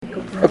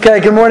Okay,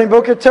 good morning,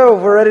 Boker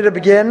Tov. We're ready to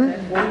begin.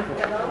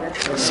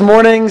 This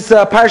morning's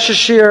Parsha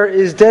Shir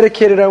is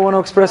dedicated. I want to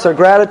express our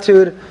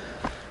gratitude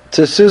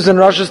to Susan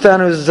Roshestan,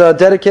 who's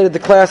dedicated the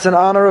class in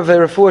honor of a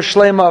refuah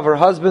shlema of her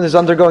husband who's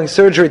undergoing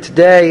surgery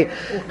today.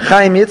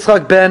 Chaim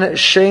Yitzchak ben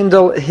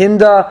Shendel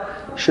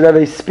Hinda should have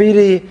a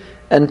speedy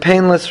and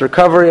painless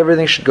recovery.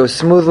 Everything should go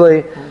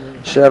smoothly.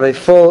 Should have a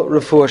full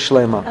refuah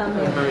shlema.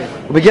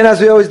 We'll begin, as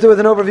we always do, with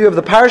an overview of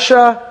the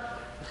Parsha,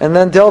 and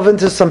then delve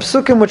into some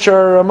psukim which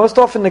are most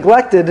often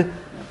neglected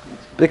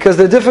because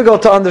they're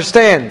difficult to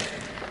understand.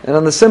 And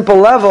on the simple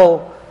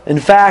level, in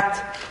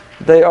fact,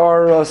 they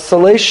are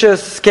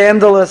salacious,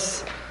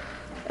 scandalous,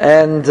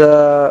 and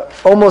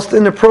almost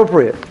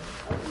inappropriate.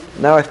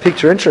 Now I've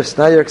piqued your interest.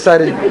 Now you're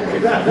excited.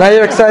 Now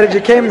you're excited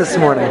you came this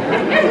morning.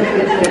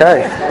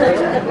 Okay.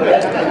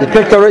 You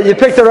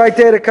picked the right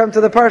day to come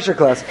to the Parsha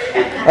class.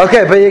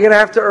 Okay, but you're going to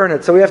have to earn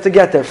it, so we have to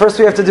get there. First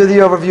we have to do the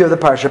overview of the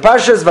Parsha.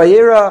 Parsha is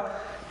Vayera,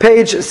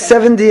 page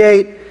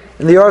 78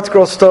 in the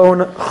ArtScroll Stone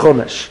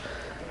Chumash.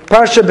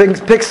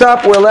 Parsha picks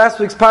up where last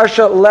week's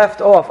Parsha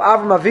left off.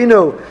 Avram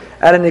Avinu,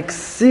 at an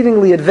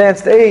exceedingly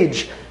advanced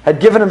age,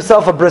 had given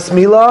himself a bris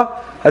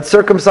milah, had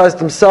circumcised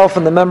himself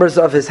and the members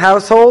of his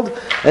household,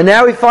 and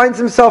now he finds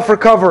himself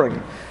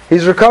recovering.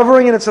 He's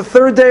recovering, and it's the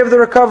third day of the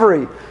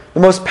recovery, the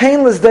most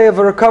painless day of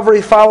the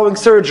recovery following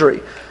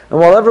surgery. And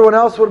while everyone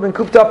else would have been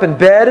cooped up in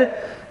bed,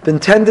 been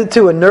tended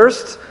to and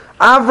nursed,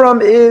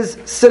 Avram is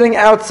sitting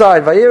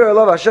outside. Avram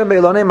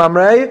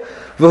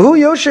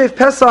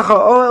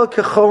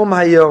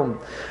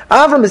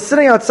is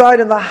sitting outside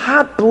in the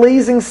hot,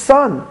 blazing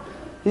sun.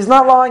 He's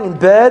not lying in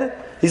bed.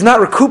 He's not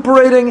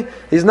recuperating.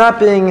 He's not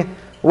being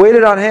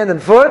weighted on hand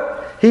and foot.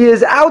 He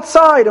is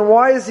outside. And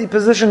why is he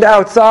positioned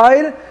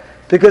outside?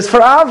 Because for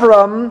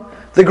Avram,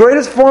 the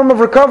greatest form of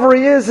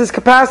recovery is his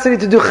capacity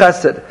to do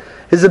chesed.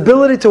 His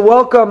ability to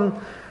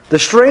welcome the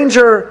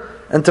stranger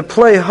and to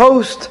play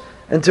host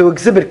and to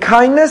exhibit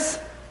kindness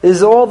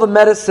is all the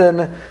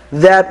medicine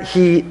that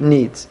he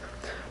needs.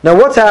 Now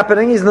what's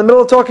happening? He's in the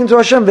middle of talking to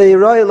Hashem.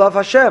 Ve'yirah elav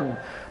Hashem.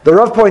 The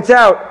Rav points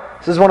out,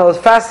 this is one of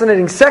those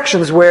fascinating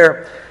sections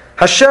where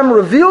Hashem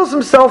reveals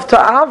himself to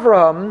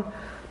Avraham,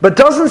 but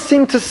doesn't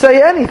seem to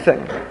say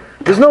anything.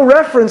 There's no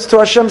reference to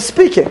Hashem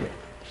speaking.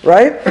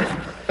 Right?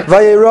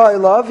 Ve'yirah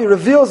elav, he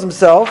reveals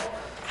himself,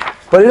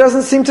 but he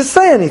doesn't seem to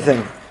say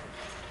anything.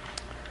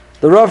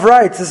 The Rav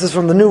writes, this is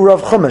from the new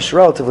Rav Chumash,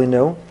 relatively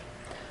new.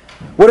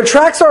 What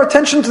attracts our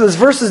attention to this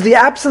verse is the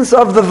absence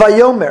of the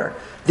Vayomer,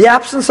 the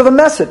absence of a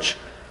message.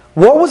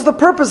 What was the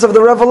purpose of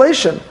the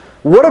revelation?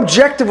 What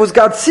objective was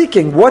God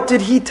seeking? What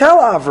did He tell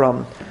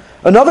Avram?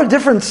 Another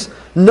difference,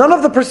 none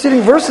of the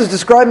preceding verses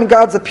describing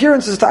God's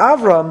appearances to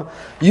Avram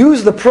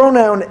use the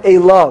pronoun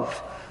elav.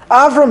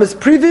 Avram is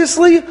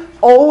previously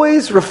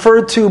always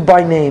referred to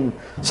by name.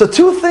 So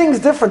two things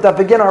different that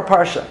begin our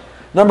Parsha.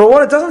 Number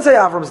one, it doesn't say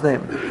Avram's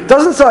name. It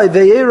doesn't say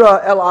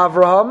Ve'era el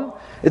Avraham.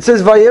 It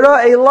says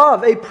Vayera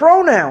elav, a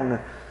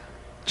pronoun,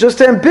 just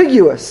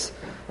ambiguous.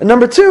 And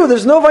number two,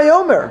 there's no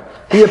Vayomer.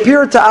 He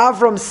appeared to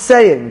Avram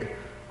saying,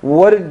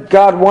 what did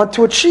God want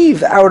to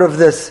achieve out of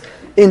this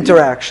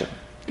interaction?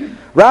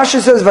 Rashi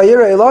says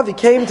Vayera elav, he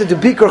came to do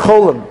Bikur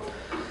Cholim.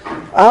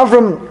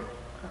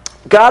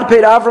 God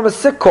paid Avram a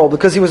sick call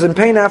because he was in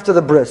pain after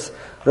the bris.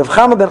 Rav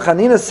Chama ben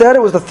Chanina said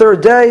it was the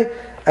third day,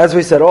 as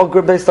we said, all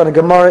based on a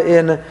Gemara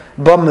in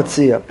Bam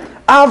Metzia.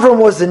 Avram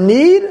was in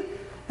need,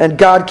 and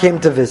God came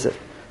to visit.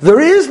 There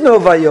is no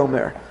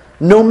Vayomer,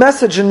 no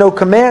message and no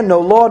command, no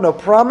law, no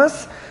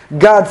promise.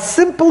 God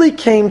simply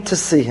came to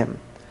see him.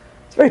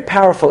 It's a very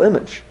powerful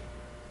image.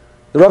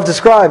 The Rav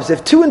describes,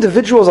 if two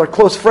individuals are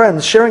close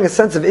friends, sharing a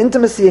sense of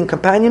intimacy and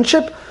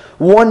companionship,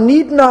 one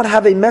need not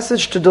have a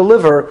message to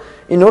deliver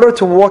in order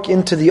to walk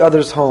into the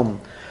other's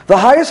home. The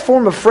highest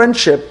form of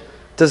friendship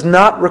does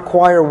not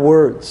require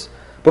words.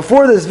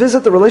 Before this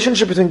visit, the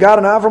relationship between God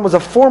and Avram was a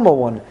formal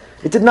one.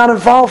 It did not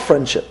involve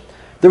friendship.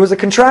 There was a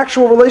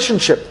contractual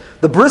relationship,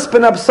 the bris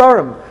ben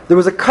absarim. There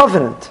was a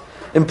covenant,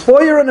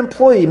 employer and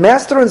employee,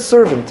 master and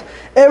servant.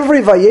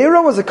 Every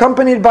vayera was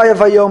accompanied by a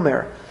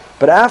vayomer.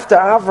 But after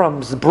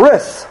Avram's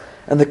bris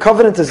and the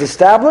covenant is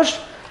established,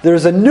 there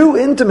is a new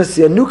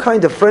intimacy, a new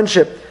kind of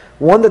friendship,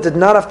 one that did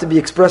not have to be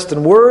expressed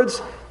in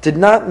words, did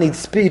not need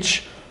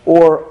speech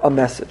or a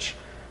message.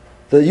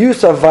 The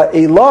use of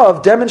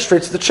elav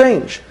demonstrates the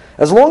change.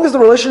 As long as the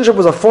relationship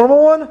was a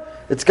formal one,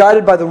 it's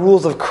guided by the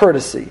rules of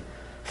courtesy.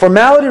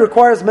 Formality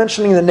requires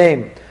mentioning the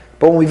name.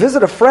 But when we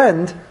visit a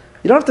friend,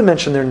 you don't have to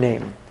mention their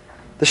name.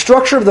 The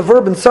structure of the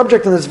verb and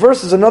subject in this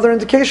verse is another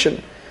indication.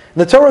 In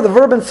the Torah, the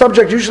verb and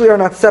subject usually are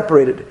not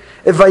separated.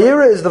 If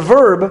Vayera is the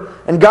verb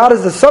and God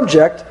is the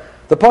subject,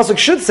 the pasuk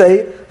should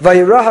say,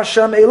 Vayera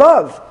Hashem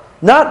elav,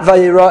 not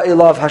Vayera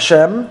elav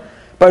Hashem.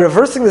 By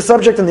reversing the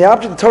subject and the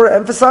object, the Torah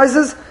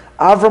emphasizes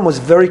Avram was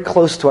very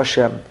close to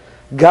Hashem.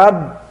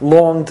 God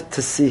longed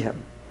to see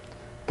him.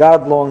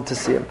 God longed to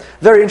see him.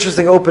 Very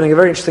interesting opening, a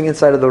very interesting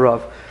insight of the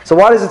Rav. So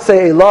why does it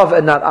say elav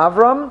and not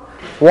Avram?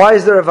 Why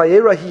is there a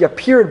Vayera? He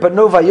appeared, but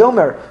no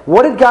Vayomer.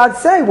 What did God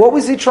say? What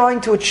was he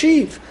trying to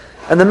achieve?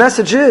 And the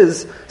message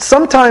is,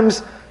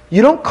 sometimes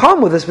you don't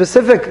come with a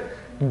specific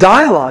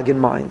dialogue in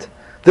mind.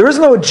 There is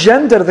no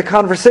agenda to the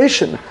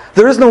conversation.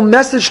 There is no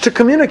message to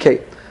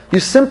communicate.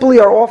 You simply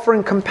are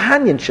offering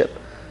companionship.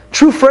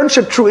 True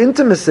friendship, true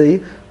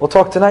intimacy, we'll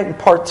talk tonight in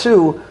part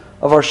 2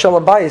 of our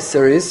Shalom Bayis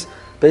series,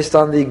 based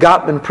on the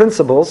Gottman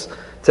principles.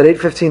 It's at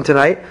 8:15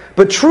 tonight.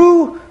 But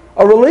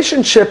a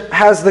relationship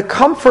has the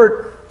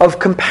comfort of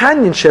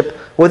companionship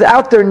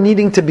without there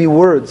needing to be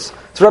words.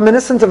 It's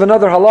reminiscent of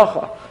another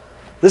halacha.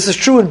 This is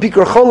true in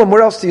Bikur Cholim.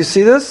 Where else do you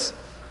see this?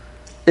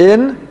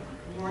 In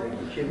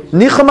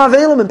Nicham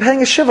Avelim, in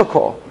paying a Shiva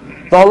call.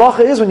 The halacha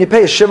is when you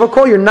pay a Shiva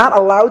call, you're not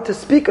allowed to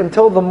speak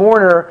until the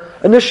mourner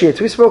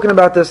initiates. We've spoken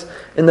about this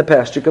in the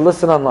past. You can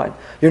listen online.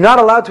 You're not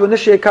allowed to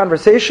initiate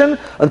conversation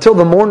until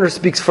the mourner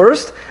speaks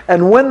first.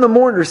 And when the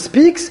mourner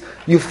speaks,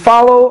 you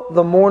follow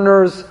the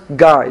mourner's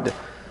guide.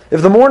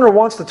 If the mourner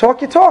wants to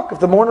talk, you talk. If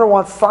the mourner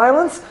wants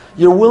silence,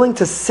 you're willing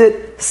to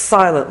sit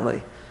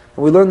silently.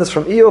 And we learned this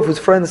from Eov, whose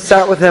friends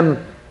sat with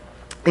him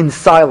in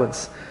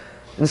silence.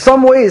 In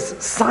some ways,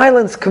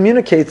 silence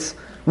communicates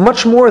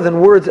much more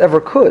than words ever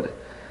could.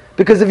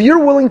 Because if you're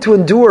willing to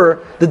endure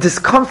the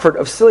discomfort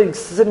of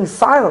sitting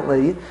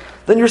silently,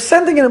 then you're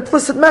sending an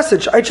implicit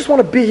message. I just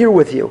want to be here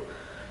with you.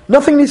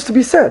 Nothing needs to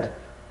be said.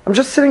 I'm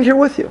just sitting here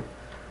with you.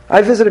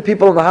 I visited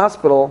people in the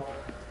hospital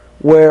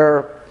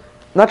where,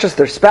 not just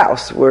their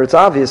spouse, where it's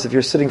obvious if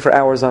you're sitting for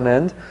hours on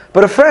end,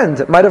 but a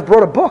friend might have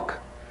brought a book.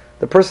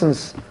 The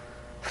person's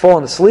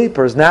fallen asleep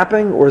or is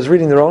napping or is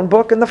reading their own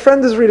book, and the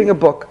friend is reading a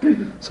book.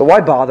 So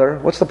why bother?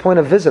 What's the point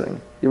of visiting?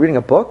 You're reading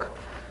a book?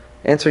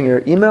 Answering your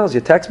emails,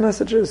 your text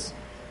messages?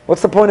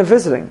 What's the point of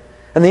visiting?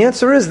 And the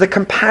answer is the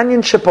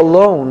companionship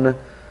alone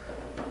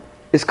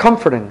is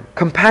comforting.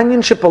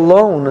 Companionship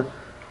alone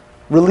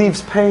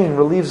relieves pain,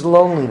 relieves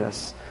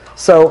loneliness.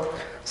 So,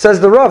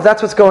 says the Rav,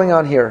 that's what's going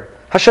on here.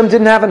 Hashem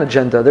didn't have an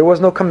agenda. There was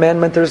no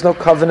commandment, there's no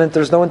covenant,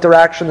 there's no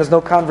interaction, there's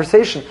no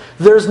conversation.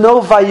 There's no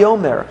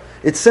vayomer.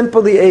 It's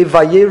simply a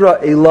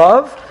vayera, a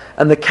love,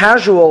 and the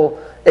casual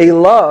a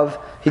love,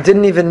 he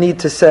didn't even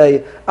need to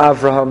say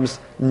Avraham's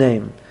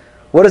name.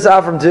 What does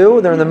Avram do?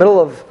 They're in the middle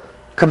of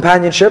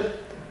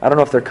companionship. I don't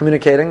know if they're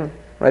communicating,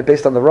 right?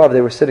 Based on the Rav,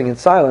 they were sitting in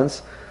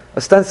silence.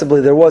 Ostensibly,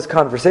 there was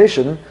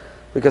conversation,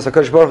 because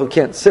HaKadosh Baruch Hu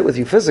can't sit with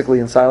you physically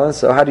in silence,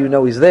 so how do you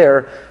know he's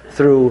there?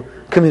 Through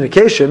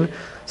communication.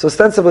 So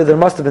ostensibly, there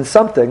must have been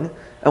something.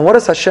 And what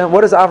does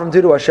Avram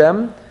do to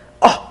Hashem?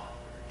 Oh,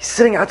 he's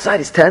sitting outside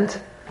his tent,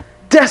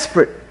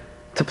 desperate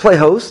to play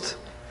host.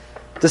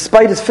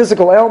 Despite his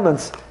physical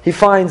ailments, he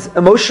finds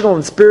emotional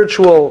and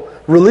spiritual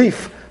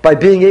relief by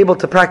being able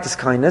to practice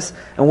kindness.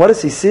 And what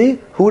does he see?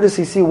 Who does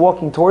he see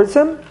walking towards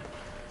him?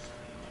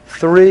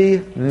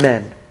 3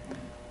 men.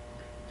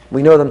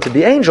 We know them to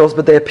be angels,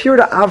 but they appear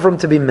to Avram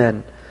to be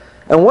men.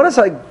 And what does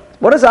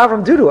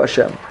Avram do to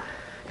Hashem?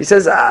 He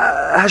says,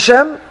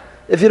 Hashem,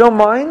 if you don't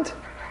mind,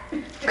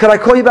 could I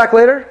call you back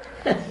later?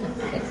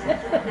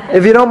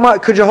 If you don't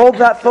mind, could you hold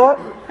that thought?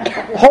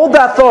 Hold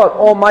that thought,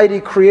 Almighty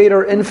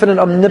Creator, Infinite,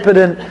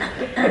 Omnipotent,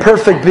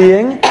 Perfect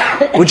Being.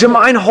 Would you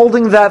mind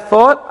holding that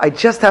thought? I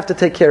just have to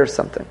take care of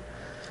something.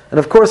 And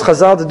of course,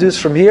 Chazal deduce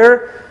from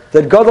here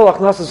that Gadol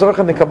Achnasas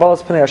Orchem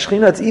Mekabalas Pnei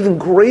Hashchina, it's even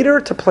greater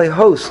to play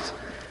host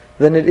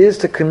than it is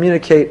to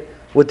communicate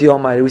with the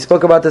Almighty. We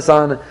spoke about this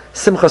on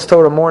Simchas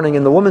Torah morning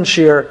in the Women's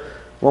Shir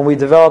when we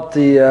developed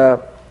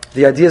the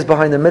ideas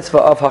behind the mitzvah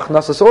of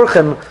Achnasas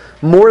Orchem.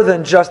 More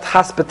than just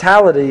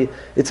hospitality,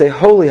 it's a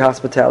holy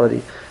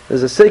hospitality.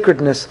 There's a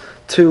sacredness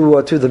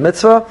to the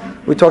mitzvah.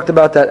 We talked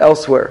about that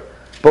elsewhere.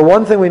 But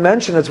one thing we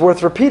mentioned that's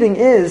worth repeating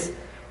is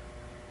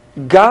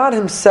God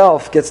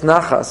Himself gets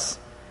nachas.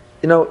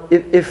 You know,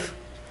 if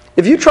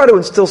you try to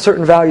instill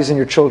certain values in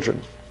your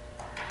children,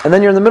 and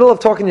then you're in the middle of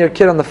talking to your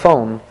kid on the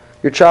phone,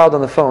 your child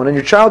on the phone, and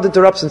your child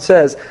interrupts and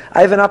says,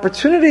 I have an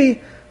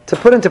opportunity to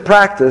put into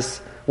practice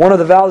one of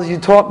the values you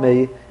taught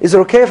me. Is it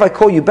okay if I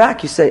call you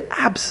back? You say,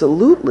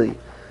 absolutely.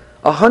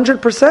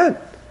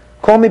 100%.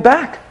 Call me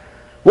back.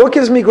 What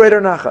gives me greater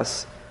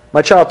nachas?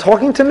 My child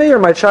talking to me or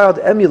my child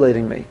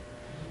emulating me?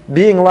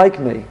 Being like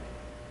me?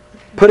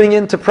 Putting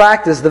into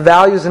practice the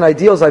values and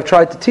ideals I've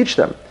tried to teach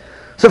them.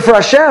 So for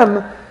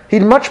Hashem,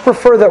 He'd much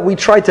prefer that we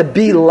try to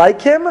be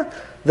like Him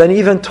than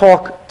even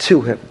talk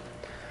to Him.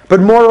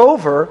 But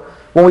moreover,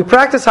 when we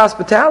practice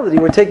hospitality,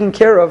 we're taking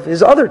care of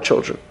His other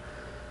children.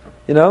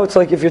 You know, it's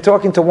like if you're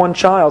talking to one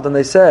child and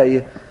they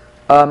say,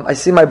 I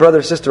see my brother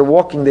or sister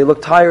walking, they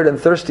look tired and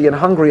thirsty and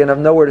hungry and have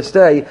nowhere to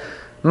stay.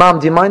 Mom,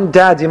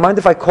 Dad, do you mind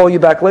if I call you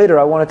back later?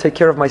 I want to take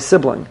care of my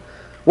sibling.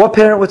 What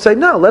parent would say,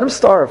 no, let him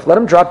starve, let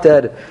him drop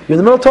dead. You're in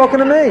the middle of talking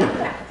to me.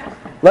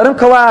 Let him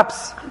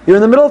collapse. You're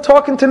in the middle of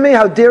talking to me,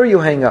 how dare you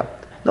hang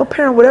up? No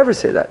parent would ever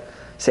say that.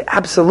 Say,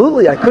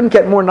 absolutely, I couldn't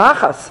get more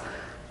nachas.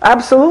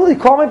 Absolutely,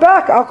 call me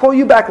back. I'll call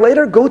you back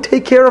later. Go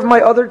take care of my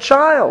other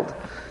child.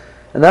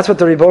 And that's what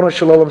the Ribono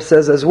Shel Olam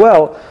says as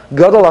well.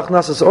 Gadol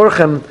achnasas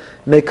orchem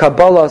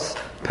mekabalas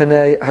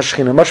pnei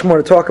hashchina. Much more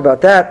to talk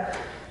about that.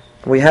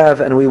 We have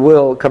and we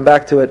will come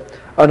back to it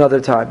another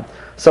time.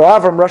 So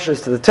Avram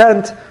rushes to the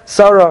tent.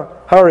 Sarah,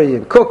 hurry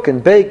and cook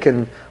and bake.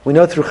 And we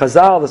know through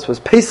Chazal this was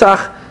Pesach.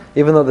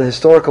 even though the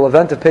historical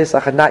event of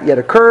Pesach had not yet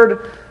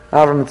occurred.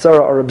 Avram and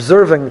Sarah are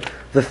observing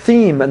the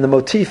theme and the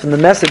motif and the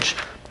message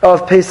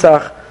of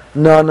Pesach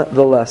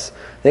nonetheless.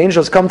 The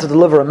angels come to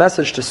deliver a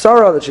message to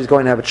Sarah that she's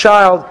going to have a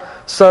child.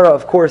 Sarah,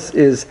 of course,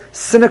 is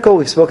cynical.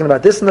 We've spoken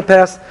about this in the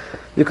past.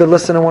 You could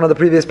listen to one of the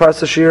previous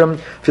parts of Shirim.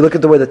 If you look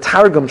at the way the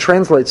Targum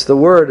translates the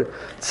word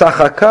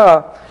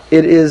tzachaka,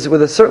 it is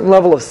with a certain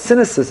level of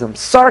cynicism,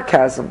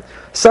 sarcasm.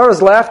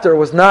 Sarah's laughter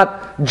was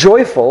not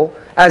joyful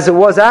as it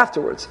was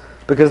afterwards,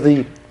 because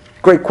the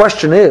great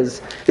question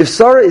is, if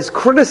Sarah is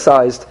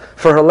criticized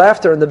for her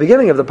laughter in the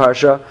beginning of the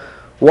parsha,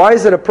 why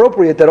is it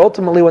appropriate that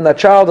ultimately when that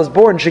child is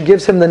born, she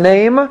gives him the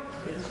name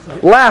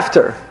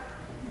laughter?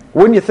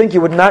 Wouldn't you think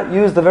you would not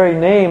use the very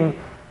name,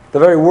 the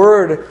very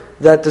word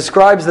that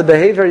describes the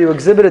behavior you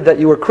exhibited that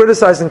you were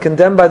criticized and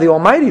condemned by the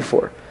Almighty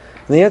for?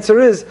 And the answer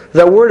is,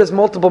 that word has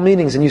multiple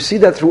meanings, and you see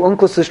that through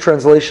Unclus's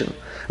translation.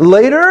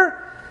 Later,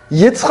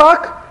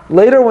 Yitzchak,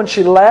 later when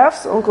she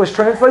laughs, Unclus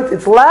translates,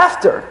 it's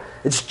laughter.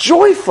 It's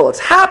joyful, it's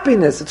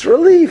happiness, it's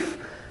relief.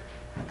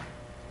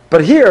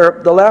 But here,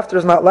 the laughter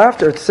is not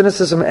laughter, it's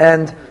cynicism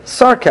and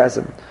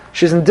sarcasm.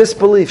 She's in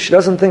disbelief, she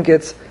doesn't think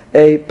it's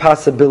a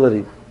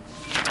possibility.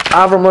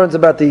 Avram learns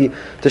about the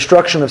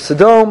destruction of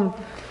Sodom.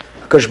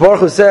 Kadosh Baruch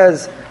Hu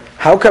says,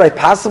 how could I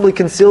possibly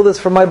conceal this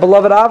from my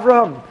beloved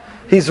Avraham?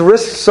 He's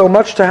risked so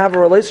much to have a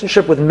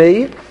relationship with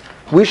me.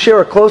 We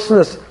share a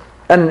closeness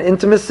and an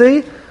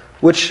intimacy,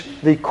 which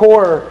the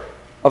core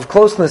of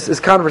closeness is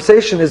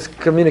conversation, is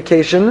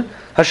communication.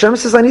 Hashem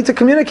says, I need to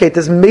communicate.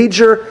 This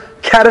major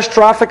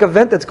catastrophic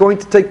event that's going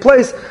to take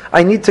place,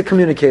 I need to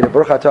communicate it.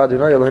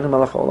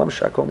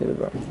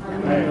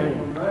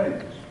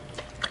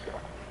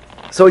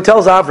 So he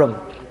tells Avram.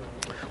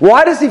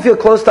 Why does he feel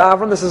close to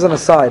Avram? This is an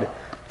aside.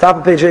 Top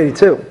of page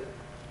 82.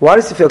 Why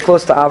does he feel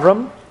close to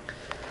Avram?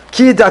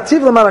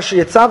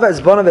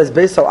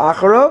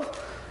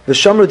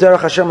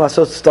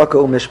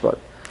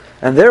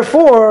 And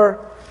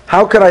therefore,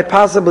 how could I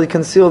possibly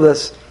conceal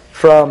this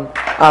from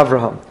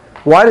Avraham?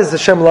 Why does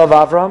Hashem love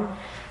Avram?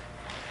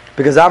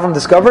 Because Avram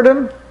discovered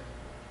him?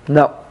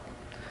 No.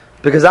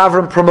 Because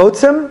Avram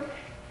promotes him?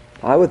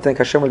 I would think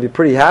Hashem would be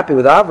pretty happy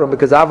with Avram,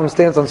 because Avram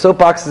stands on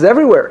soapboxes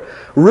everywhere,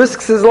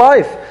 risks his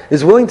life,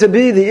 is willing to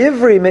be the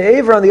Ivri,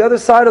 Me'aver on the other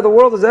side of the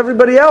world as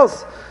everybody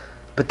else.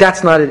 But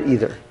that's not it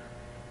either.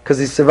 Because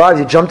he survived,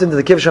 he jumped into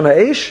the Kivshan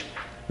HaEsh?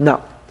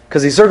 No.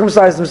 Because he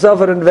circumcised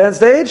himself at an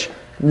advanced age?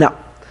 No.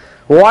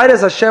 Why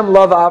does Hashem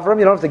love Avram?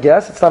 You don't have to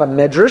guess. It's not a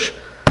medrash.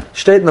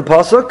 State in the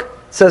pasuk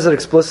says it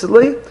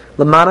explicitly.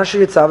 Hashem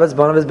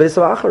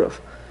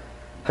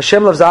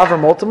loves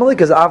Avram ultimately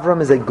because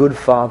Avram is a good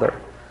father.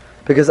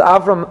 Because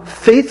Avram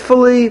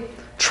faithfully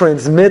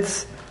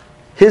transmits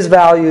his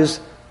values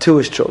to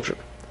his children.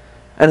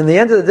 And in the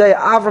end of the day,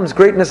 Avram's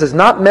greatness is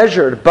not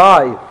measured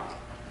by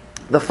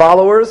the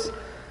followers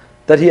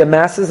that he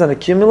amasses and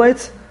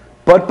accumulates,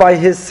 but by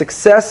his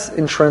success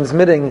in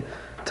transmitting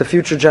to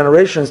future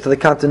generations, to the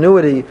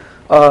continuity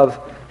of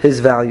his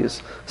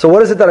values. So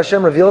what is it that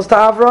Hashem reveals to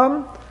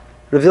Avram?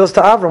 Reveals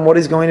to Avram what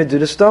he's going to do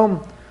to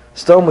Sodom.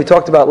 Sodom, we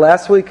talked about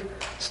last week.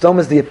 Sodom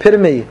is the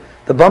epitome,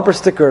 the bumper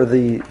sticker,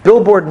 the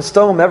billboard in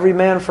Sodom, every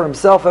man for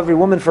himself, every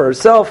woman for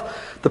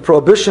herself, the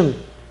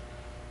prohibition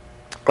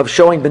of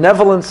showing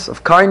benevolence,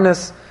 of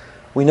kindness.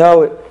 We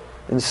know it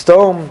in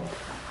Sodom,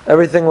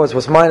 everything was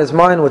what's mine is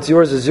mine, what's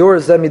yours is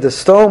yours, Zemi the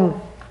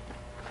Sodom.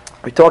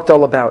 We talked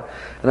all about.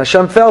 And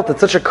Hashem felt that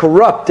such a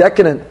corrupt,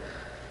 decadent,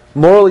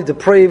 morally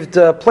depraved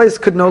place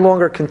could no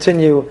longer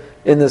continue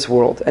in this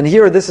world. And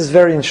here, this is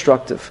very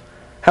instructive.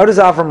 How does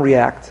Avram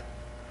react?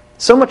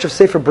 So much of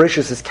Sefer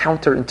Bereshis is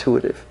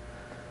counterintuitive.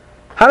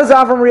 How does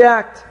Avram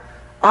react?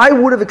 I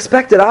would have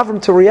expected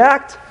Avram to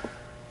react,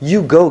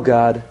 you go,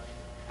 God.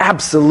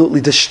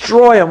 Absolutely.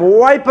 Destroy them.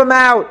 Wipe them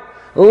out.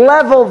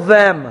 Level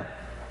them.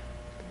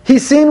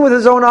 He's seen with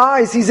his own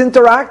eyes. He's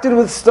interacted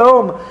with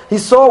Sodom. He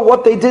saw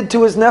what they did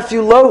to his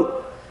nephew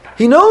Lot.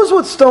 He knows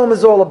what Sodom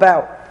is all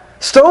about.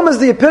 Sodom is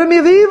the epitome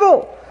of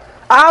evil.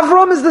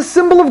 Avram is the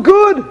symbol of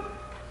good.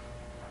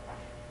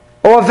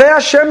 Oavei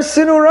Hashem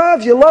sinu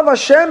rav. You love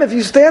Hashem. If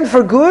you stand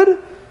for good,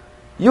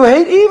 you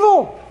hate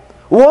evil.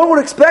 One would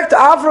expect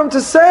Avram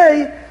to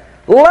say,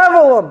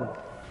 level them,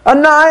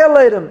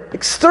 annihilate them,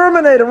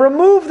 exterminate them,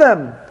 remove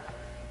them.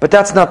 But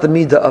that's not the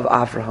midah of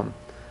Avraham.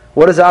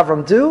 What does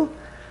Avram do?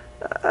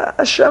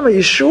 Hashem, are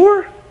you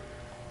sure?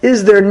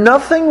 Is there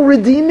nothing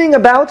redeeming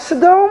about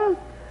Sodom?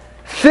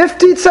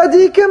 50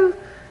 tzaddikim?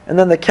 And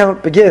then the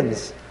count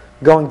begins,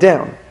 going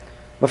down.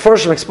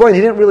 Mefarshim explained,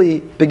 he didn't really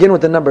begin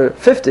with the number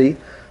 50.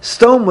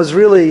 Sodom was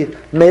really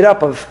made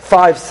up of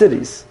 5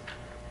 cities.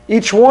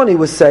 Each one, he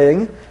was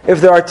saying, if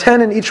there are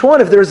 10 in each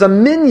one, if there's a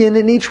minyan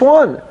in each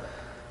one.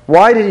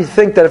 Why did he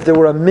think that if there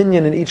were a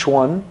minyan in each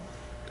one?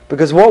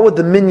 Because what would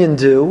the minyan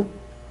do?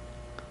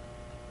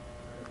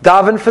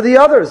 Daven for the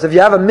others. If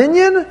you have a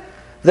minyan,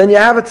 then you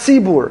have a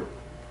tzibur.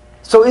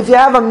 So if you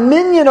have a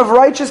minyan of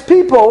righteous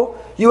people,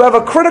 you have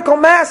a critical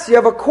mass, you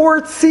have a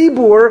core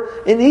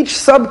tzibur in each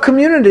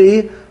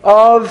sub-community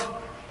of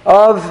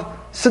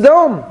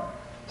Sodom.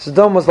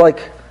 Sodom was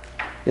like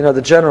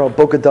the general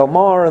Boca del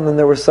Mar, and then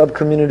there were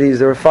sub-communities.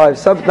 There were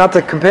 5 not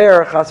to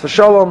compare, chas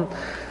v'shalom,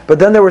 but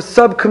then there were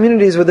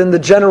sub-communities within the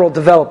general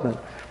development,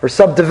 or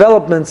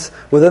sub-developments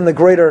within the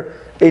greater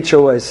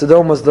HOA.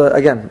 Sodom was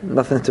again,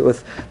 nothing to do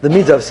with the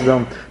midah of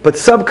Sodom, but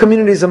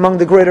sub-communities among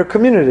the greater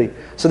community.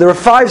 So there were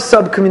 5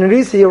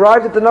 sub-communities. He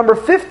arrived at the number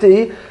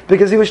 50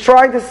 because he was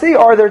trying to see,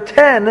 are there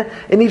 10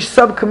 in each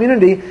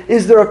sub-community?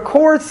 Is there a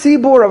core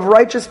tzibur of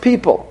righteous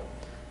people?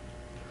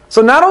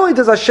 So not only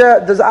does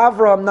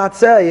Avraham not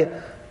say,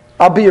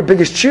 I'll be your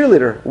biggest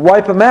cheerleader,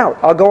 wipe him out,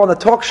 I'll go on the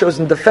talk shows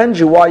and defend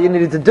you why you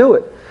needed to do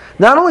it.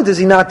 Not only does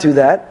he not do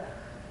that,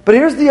 but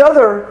here's the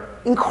other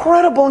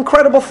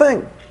incredible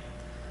thing.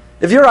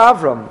 If you're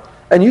Avram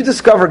and you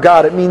discover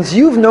God, it means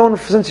you've known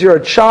since you're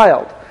a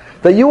child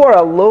that you are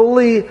a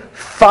lowly,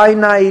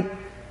 finite,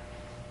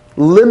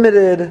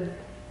 limited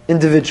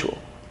individual.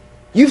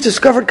 You've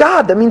discovered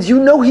God. That means you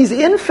know He's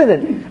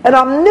infinite and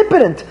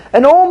omnipotent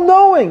and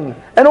all-knowing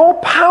and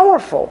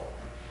all-powerful.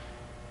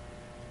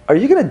 Are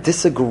you going to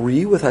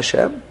disagree with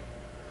Hashem?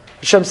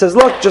 Hashem says,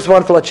 look, just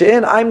wanted to let you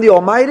in. I'm the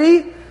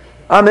Almighty.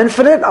 I'm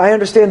infinite. I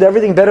understand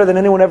everything better than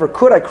anyone ever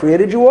could. I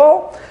created you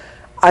all.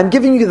 I'm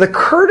giving you the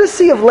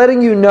courtesy of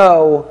letting you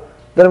know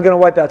that I'm going to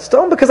wipe out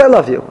Sodom because I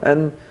love you.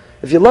 And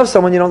if you love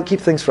someone, you don't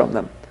keep things from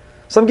them.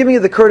 So I'm giving you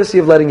the courtesy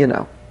of letting you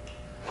know.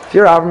 If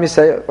you're Avram, you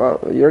say, well,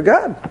 you're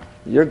God.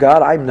 You're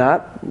God, I'm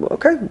not.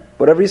 Okay,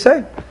 whatever you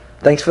say.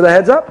 Thanks for the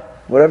heads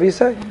up. Whatever you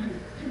say.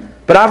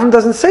 But Avram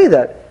doesn't say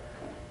that.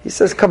 He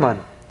says, come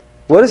on.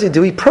 What does he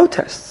do? He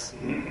protests.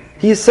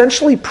 He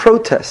essentially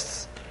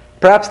protests.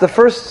 Perhaps the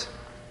first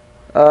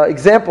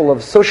example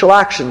of social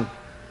action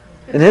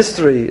in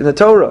history, in the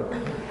Torah.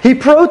 He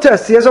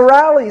protests. He has a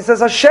rally. He says,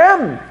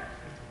 Hashem,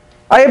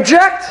 I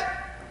object.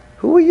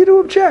 Who are you to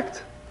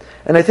object?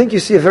 And I think you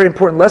see a very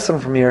important lesson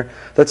from here,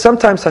 that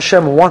sometimes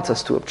Hashem wants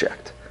us to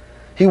object.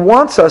 He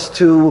wants us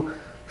to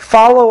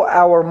follow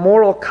our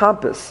moral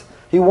compass.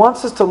 He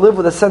wants us to live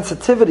with a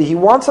sensitivity. He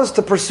wants us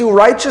to pursue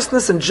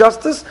righteousness and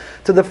justice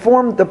to the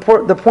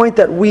point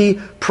that we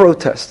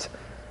protest.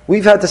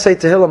 We've had to say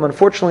Tehillim,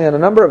 unfortunately, on a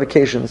number of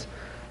occasions,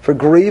 for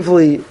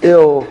gravely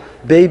ill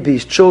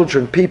babies,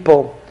 children,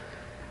 people.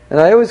 And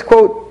I always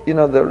quote, the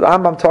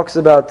Rambam talks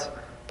about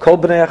Kol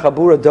b'nei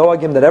Chabura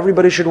Doagim, that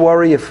everybody should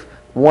worry if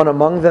one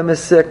among them is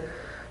sick.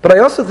 But I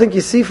also think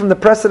you see from the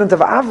precedent of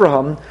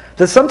Avraham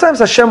that sometimes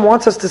Hashem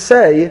wants us to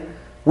say,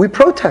 we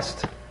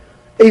protest.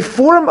 A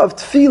form of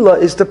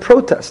tefillah is to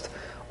protest.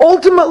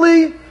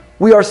 Ultimately,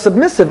 we are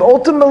submissive.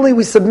 Ultimately,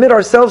 we submit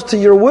ourselves to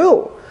your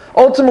will.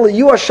 Ultimately,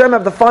 you, Hashem,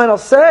 have the final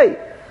say.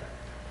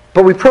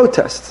 But we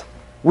protest.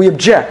 We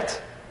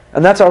object.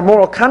 And that's our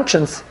moral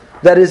conscience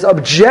that is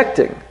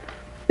objecting.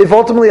 If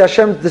ultimately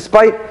Hashem,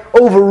 despite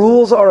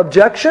overrules our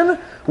objection,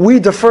 we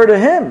defer to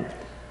Him.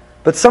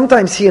 But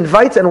sometimes He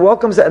invites and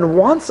welcomes and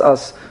wants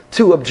us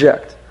to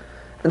object.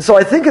 And so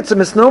I think it's a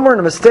misnomer and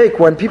a mistake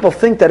when people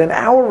think that in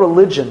our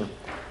religion,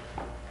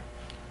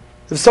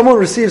 if someone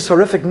receives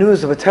horrific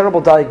news of a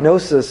terrible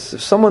diagnosis,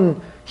 if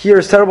someone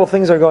hears terrible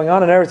things are going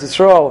on in Eretz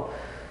Yisrael,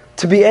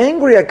 to be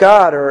angry at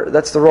God, or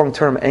that's the wrong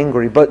term,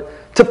 angry, but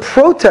to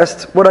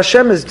protest what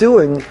Hashem is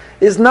doing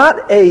is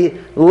not a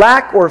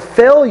lack or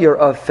failure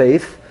of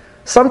faith.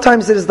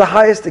 Sometimes it is the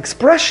highest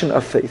expression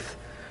of faith.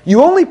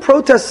 You only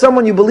protest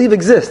someone you believe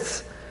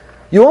exists.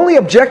 You only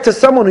object to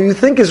someone who you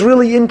think is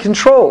really in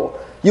control.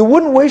 You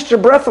wouldn't waste your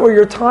breath or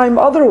your time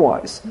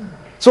otherwise.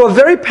 So a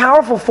very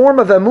powerful form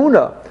of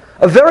emunah,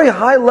 a very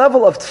high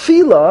level of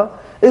tefillah,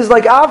 is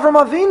like Avram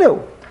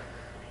Avinu.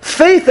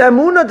 Faith,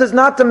 emunah, does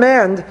not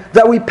demand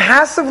that we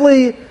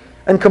passively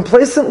and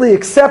complacently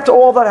accept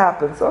all that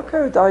happens.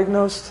 Okay,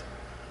 diagnosed.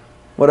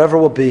 Whatever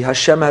will be.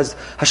 Hashem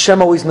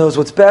always knows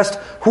what's best.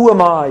 Who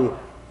am I?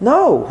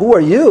 No, who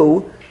are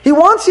you? He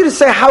wants you to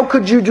say, how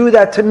could you do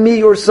that to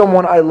me or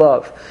someone I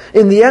love?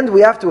 In the end,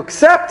 we have to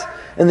accept.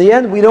 In the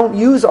end, we don't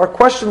use our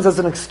questions as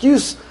an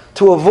excuse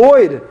to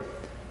avoid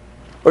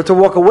or to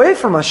walk away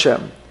from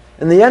Hashem.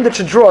 In the end, it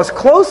should draw us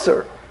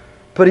closer.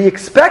 But He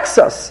expects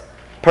us,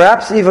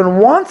 perhaps even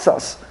wants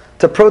us,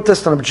 to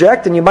protest and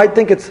object. And you might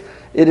think it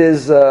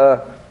is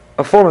a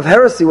form of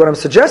heresy, what I'm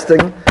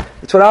suggesting.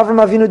 It's what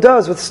Avram Avinu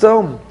does with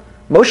stone.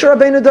 Moshe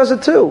Rabbeinu does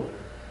it too.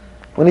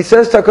 When he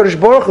says to HaKadosh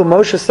Baruch Hu,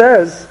 Moshe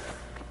says,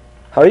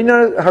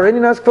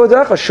 Hareini nas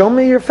kvodecha, show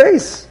me your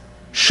face.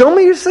 Show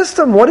me your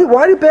system.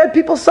 Why do bad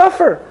people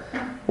suffer?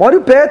 Why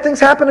do bad things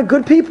happen to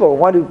good people?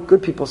 Why do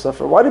good people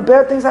suffer? Why do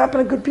bad things happen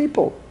to good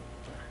people?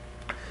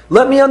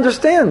 Let me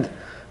understand.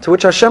 To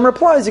which Hashem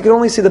replies, you can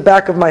only see the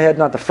back of my head,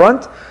 not the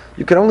front.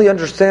 You can only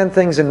understand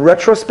things in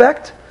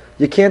retrospect.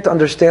 You can't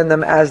understand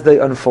them as they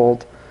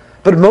unfold.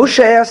 But Moshe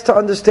asked to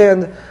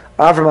understand.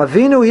 Avram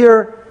Avinu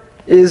here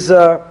is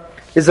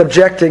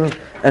objecting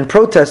and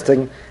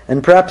protesting,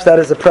 and perhaps that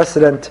is a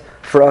precedent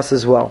for us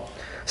as well.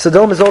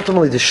 Sodom is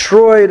ultimately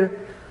destroyed.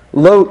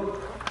 Lot,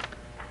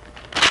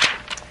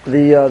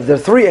 there are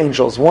 3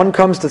 angels. One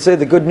comes to say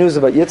the good news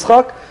about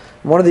Yitzchak.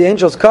 One of the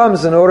angels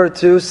comes in order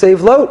to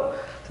save Lot.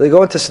 So they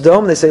go into Sodom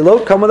and they say,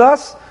 Lot, come with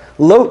us.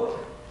 Lot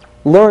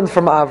learned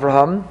from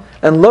Avraham,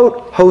 and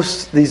Lot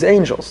hosts these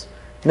angels.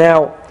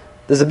 Now,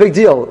 there's a big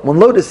deal. When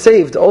Lot is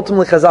saved,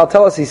 ultimately Chazal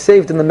tell us he's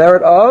saved in the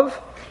merit of,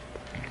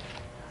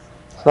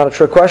 it's not a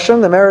trick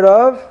question, the merit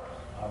of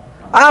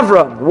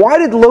Avram. Why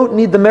did Lot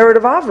need the merit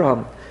of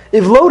Avram?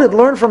 If Lot had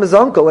learned from his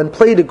uncle and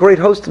played a great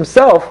host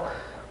himself,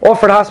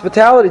 offered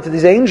hospitality to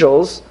these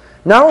angels,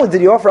 not only did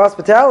he offer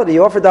hospitality, he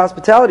offered the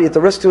hospitality at the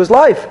risk to his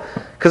life,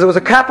 because it was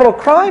a capital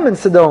crime in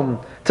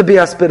Sodom to be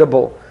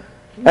hospitable.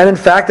 And in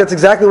fact, that's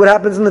exactly what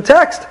happens in the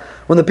text.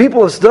 When the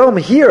people of Sodom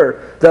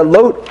hear that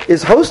Lot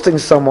is hosting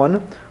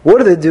someone,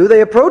 what do?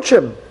 They approach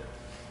him.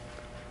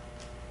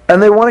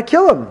 And they want to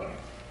kill him.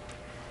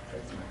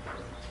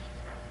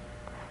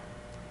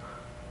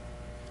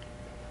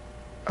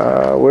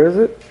 Where is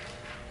it?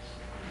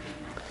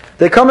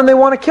 They come and they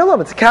want to kill him.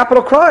 It's a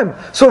capital crime.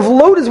 So if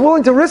Lot is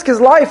willing to risk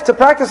his life to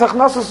practice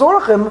Achnasas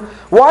Orachim,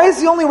 why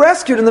is he only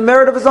rescued in the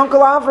merit of his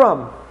uncle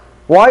Avram?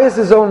 Why is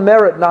his own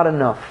merit not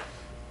enough?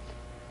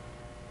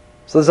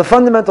 So there's a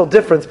fundamental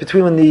difference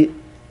between when the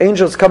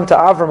angels come to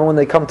Avram and when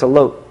they come to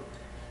Lot.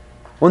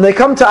 When they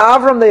come to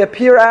Avram, they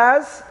appear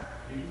as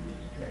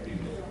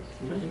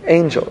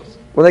angels.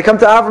 When they come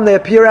to Avram, they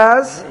appear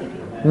as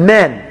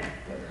men.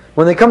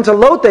 When they come to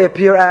Lot, they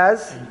appear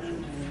as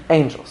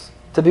angels.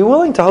 To be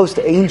willing to host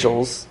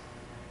angels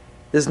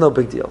is no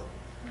big deal.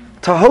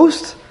 To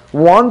host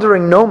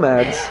wandering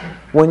nomads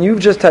when you've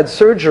just had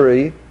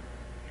surgery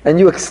and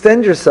you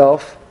extend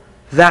yourself,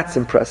 that's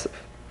impressive.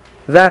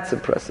 That's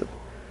impressive.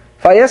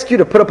 If I ask you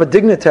to put up a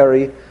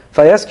dignitary, if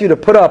I ask you to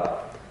put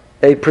up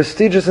a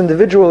prestigious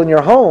individual in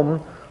your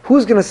home,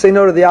 who's going to say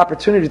no to the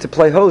opportunity to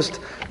play host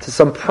to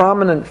some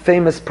prominent,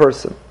 famous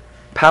person,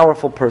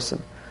 powerful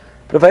person?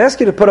 But if I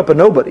ask you to put up a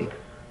nobody,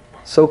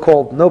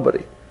 so-called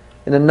nobody,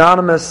 an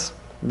anonymous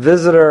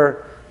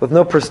visitor with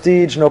no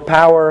prestige, no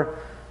power,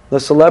 no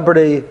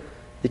celebrity,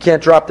 you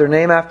can't drop their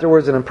name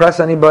afterwards and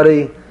impress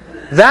anybody,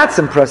 that's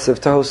impressive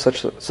to host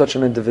such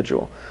an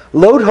individual.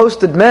 Lot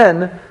hosted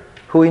men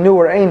who he knew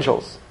were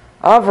angels.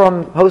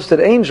 Avram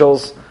hosted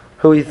angels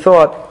who he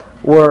thought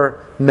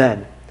were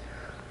men.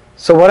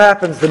 So what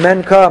happens? The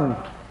men come.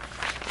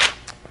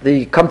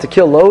 They come to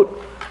kill Lot,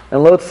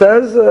 and Lot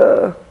says,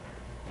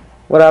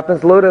 what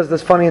happens? Lot has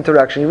this funny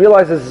interaction. He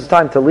realizes it's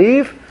time to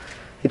leave.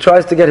 He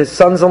tries to get his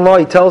sons-in-law.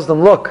 He tells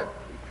them, look,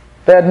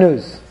 bad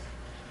news.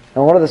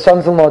 And what do the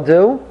sons-in-law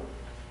do?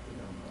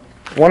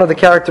 One of the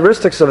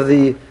characteristics of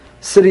the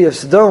city of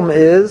Sodom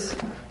is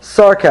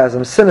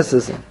sarcasm,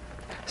 cynicism.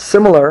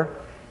 Similar,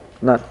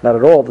 not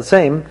at all the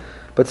same,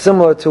 but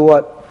similar to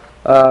what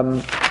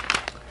Sarah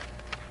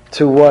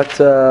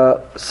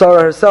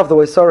herself, the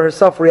way Sarah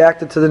herself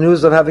reacted to the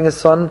news of having a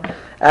son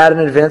at an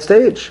advanced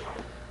age.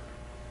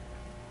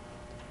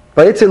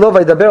 Lot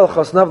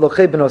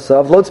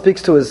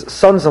speaks to his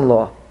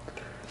sons-in-law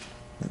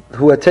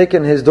who had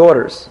taken his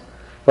daughters.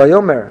 Come,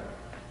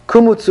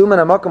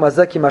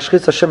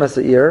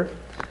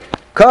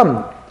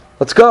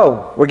 let's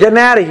go. We're getting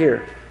out of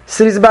here. The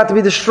city's about to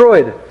be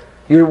destroyed.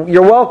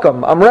 You're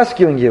welcome. I'm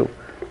rescuing you.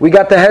 We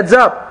got the heads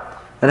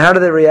up. And how do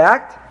they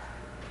react?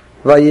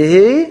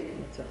 He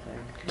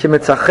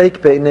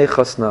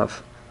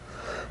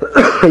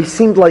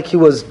seemed like he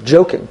was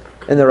joking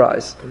in their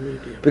eyes.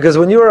 Because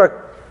when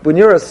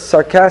you're a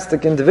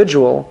sarcastic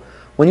individual,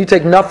 when you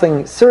take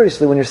nothing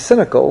seriously, when you're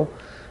cynical,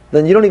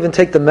 then you don't even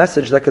take the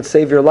message that could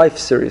save your life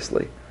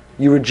seriously.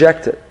 You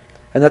reject it.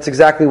 And that's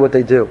exactly what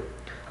they do.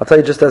 I'll tell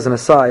you just as an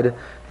aside,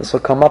 this will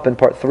come up in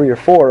part 3 or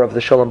 4 of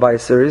the Shalom Bayis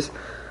series.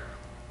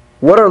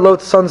 What are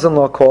Lot's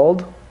sons-in-law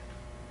called?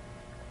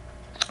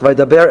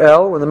 Vaydaber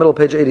El, in the middle of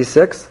page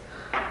 86.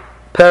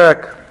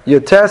 Perek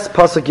Yotes,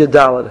 Pasuk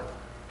Yudalad.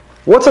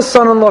 What's a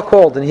son-in-law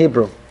called in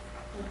Hebrew?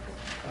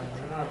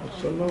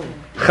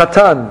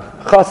 Chatan,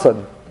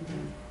 Chasan.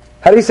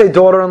 How do you say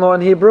daughter-in-law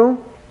in Hebrew?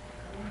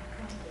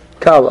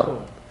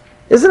 Kala.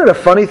 Isn't it a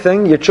funny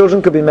thing? Your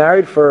children could be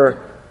married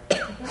for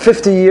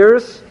 50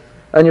 years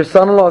and your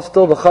son-in-law is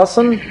still the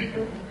Chasan?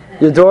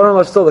 Your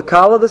daughter-in-law is still the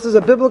Kala? This is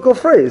a biblical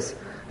phrase.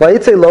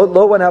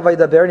 Lot went out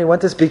and he went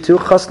to speak to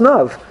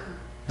Chasnav,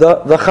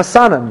 the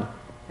Chasanim,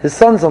 his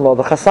sons-in-law,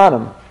 the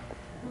Chasanim,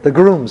 the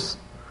grooms.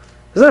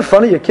 Isn't it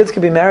funny? Your kids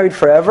can be married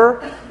forever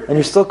and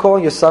you're still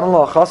calling your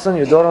son-in-law a Chasan,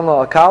 your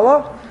daughter-in-law a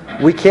Kala?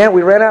 We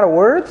ran out of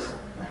words?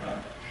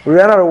 We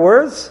ran out of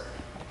words?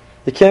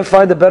 You can't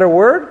find a better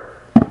word?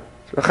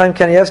 Chaim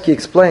Kanievsky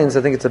explains,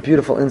 I think it's a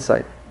beautiful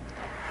insight.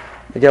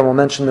 Again, we'll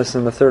mention this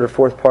in the 3rd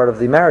or 4th part of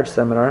the marriage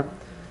seminar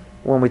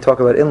when we talk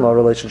about in-law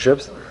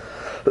relationships.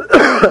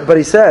 But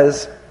he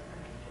says,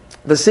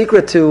 the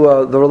secret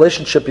to the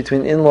relationship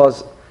between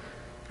in-laws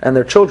and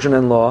their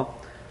children-in-law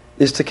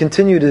is to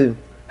continue to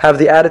have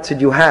the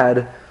attitude you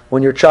had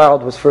when your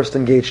child was first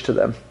engaged to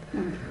them.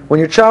 When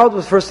your child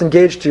was first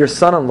engaged to your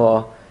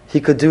son-in-law,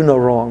 he could do no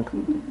wrong.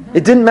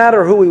 It didn't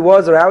matter who he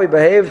was or how he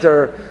behaved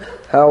or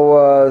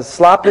how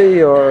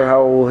sloppy or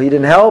how he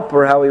didn't help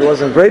or how he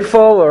wasn't grateful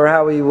or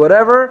how he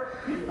whatever,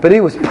 but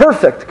he was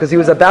perfect because he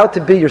was about to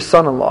be your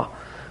son-in-law.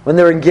 When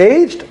they're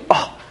engaged,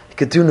 he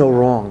could do no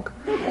wrong.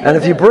 And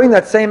if you bring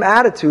that same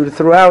attitude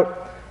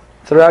throughout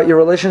your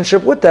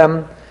relationship with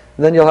them,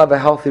 then you'll have a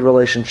healthy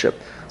relationship.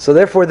 So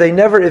therefore, they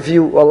never, if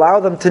you allow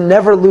them to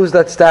never lose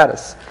that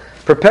status,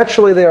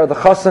 perpetually they are the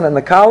chassan and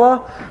the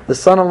kala, the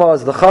son-in-law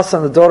is the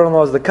chassan, the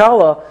daughter-in-law is the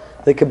kala,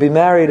 they could be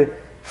married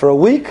for a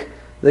week,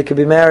 they could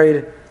be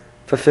married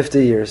for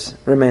 50 years,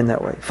 remain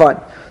that way. Fine.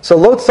 So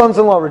Lot's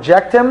sons-in-law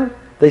reject him,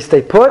 they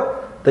stay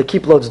put, they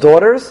keep Lot's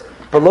daughters,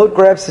 but Lot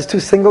grabs his two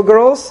single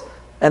girls,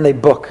 and they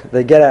book,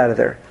 they get out of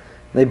there.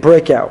 They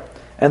break out.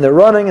 And they're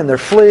running and they're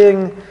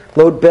fleeing.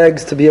 Lot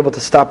begs to be able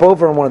to stop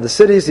over in one of the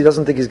cities. He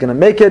doesn't think he's going to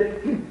make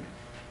it.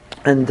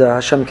 And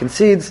Hashem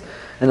concedes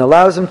and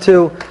allows him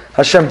to.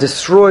 Hashem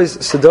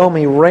destroys Sodom.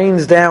 He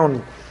rains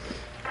down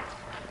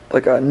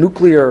like a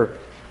nuclear,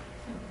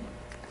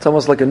 it's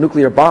almost like a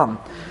nuclear bomb.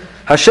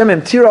 Hashem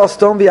imtir al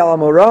Sodom v'al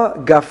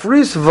Amorah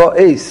gafris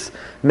va'es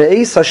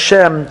me'es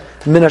Hashem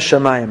min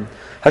hashamayim.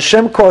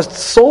 Hashem caused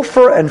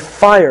sulfur and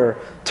fire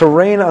to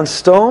rain on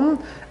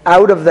Sodom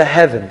out of the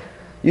heaven.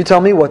 You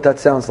tell me what that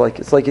sounds like.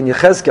 It's like in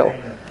Yechezkel.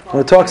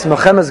 When it talks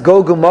Mechemes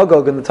Gog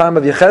uMagog in the time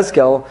of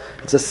Yechezkel,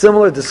 it's a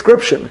similar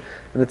description.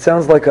 And it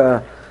sounds like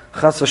a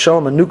chas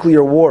v'shalom, a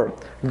nuclear war.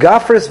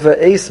 Gafris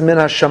ve'es min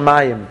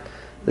hashamayim.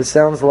 It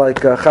sounds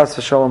like chas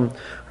v'shalom,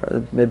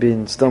 maybe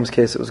in Stone's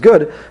case it was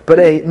good, but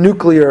a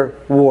nuclear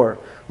war.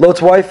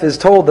 Lot's wife is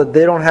told that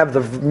they don't have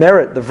the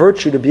merit, the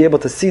virtue to be able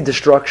to see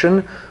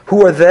destruction.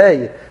 Who are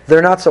they?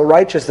 They're not so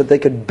righteous that they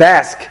could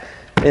bask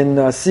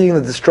in seeing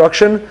the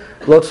destruction.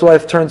 Lot's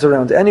wife turns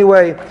around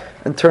anyway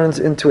and turns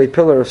into a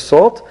pillar of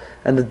salt.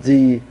 And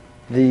the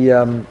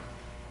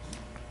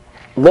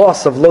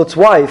loss of Lot's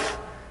wife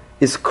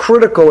is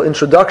critical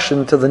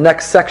introduction to the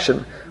next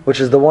section, which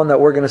is the one that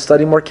we're going to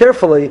study more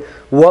carefully,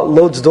 what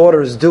Lot's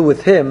daughters do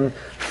with him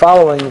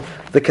following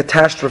the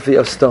catastrophe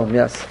of Sodom.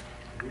 Yes?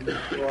 We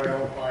destroy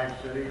all 5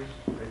 cities?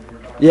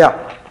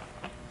 Yeah.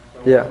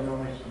 So Yeah.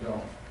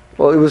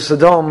 Well, it was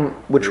Sodom,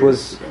 which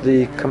was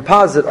the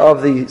composite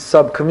of the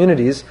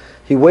sub-communities.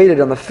 He waited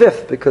on the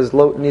 5th because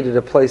Lot needed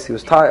a place. He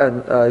was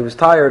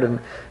tired and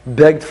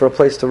begged for a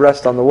place to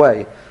rest on the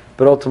way.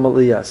 But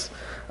ultimately, yes.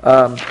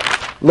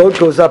 Lot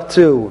goes up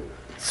to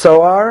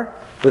Zoar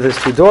with his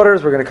 2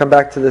 daughters. We're going to come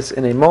back to this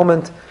in a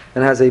moment,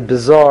 and has a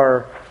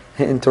bizarre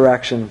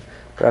interaction.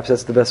 Perhaps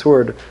that's the best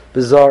word.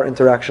 Bizarre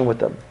interaction with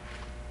them.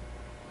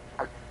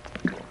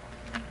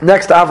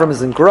 Next, Avram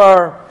is in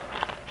Gerar.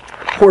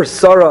 Poor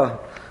Sarah,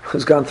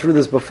 who's gone through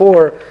this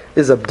before,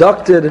 is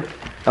abducted.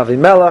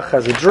 Avimelech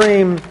has a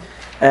dream,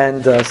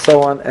 and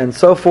so on and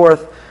so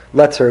forth.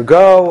 Lets her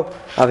go.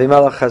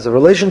 Avimelech has a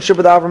relationship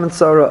with Avram and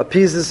Sarah,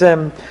 appeases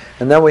him,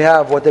 and then we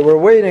have what they were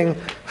waiting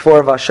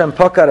for. Vashem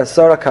pakad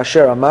Sarah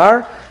kasher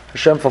amar.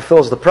 Hashem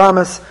fulfills the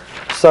promise.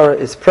 Sarah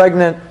is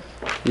pregnant.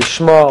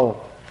 Yishmael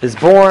is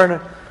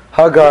born.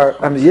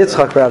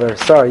 Yitzchak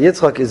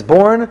is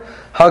born.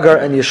 Hagar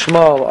and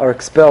Yishmael are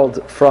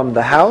expelled from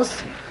the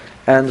house.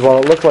 And while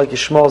it looked like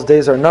Yishmael's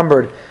days are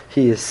numbered,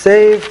 he is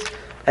saved,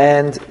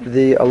 and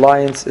the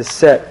alliance is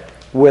set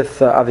with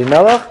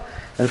Avimelech.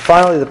 And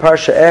finally, the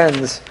parsha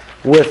ends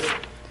with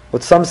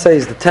what some say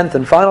is the 10th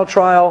and final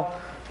trial.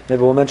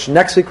 Maybe we'll mention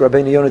next week.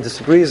 Rabbeinu Yonah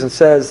disagrees and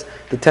says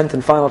the 10th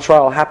and final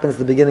trial happens at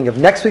the beginning of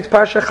next week's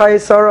parsha,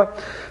 Chayei Sarah.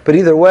 But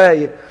either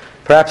way,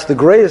 perhaps the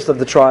greatest of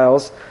the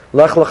trials,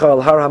 Lech Lecha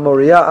al Har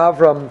HaMoriah,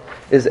 Avram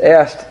is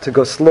asked to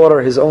go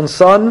slaughter his own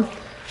son,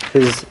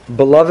 his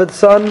beloved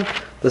son,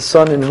 the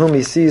son in whom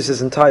he sees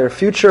his entire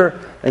future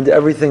and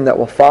everything that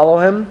will follow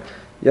him.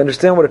 You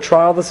understand what a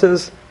trial this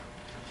is?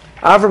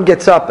 Avram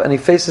gets up and he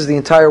faces the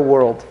entire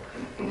world.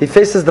 He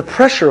faces the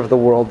pressure of the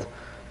world,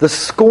 the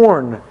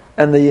scorn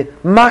and the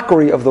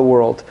mockery of the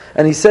world.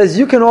 And he says,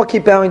 you can all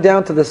keep bowing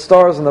down to the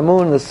stars and the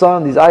moon and the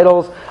sun, these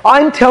idols.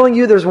 I'm telling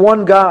you there's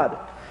one God.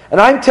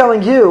 And I'm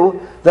telling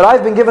you that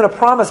I've been given a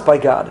promise by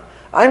God.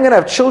 I'm going to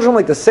have children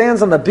like the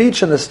sands on the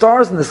beach and the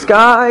stars in the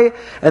sky,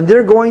 and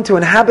they're going to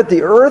inhabit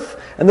the earth,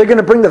 and they're going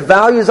to bring the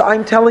values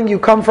I'm telling you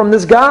come from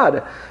this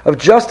God of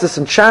justice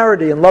and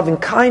charity and loving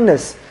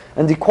kindness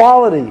and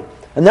equality.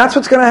 And that's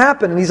what's going to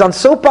happen. And he's on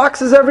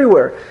soapboxes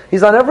everywhere.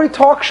 He's on every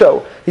talk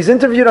show. He's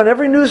interviewed on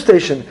every news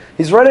station.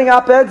 He's writing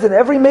op-eds in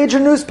every major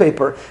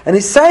newspaper. And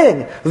he's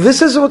saying,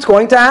 this is what's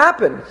going to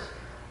happen.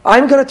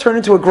 I'm going to turn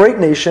into a great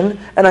nation,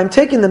 and I'm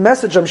taking the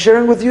message I'm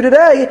sharing with you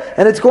today,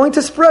 and it's going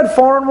to spread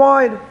far and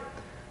wide.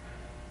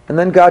 And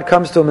then God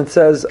comes to him and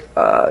says,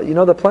 you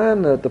know the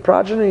plan, the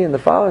progeny and the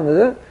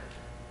following,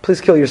 please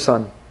kill your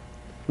son,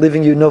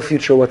 leaving you no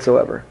future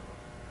whatsoever.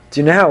 Do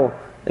you know how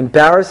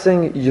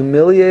embarrassing,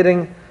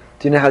 humiliating,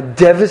 do you know how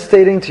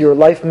devastating to your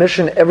life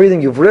mission,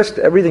 everything you've risked,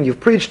 everything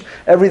you've preached,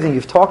 everything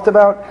you've talked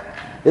about?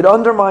 It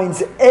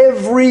undermines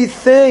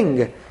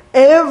everything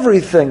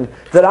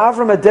that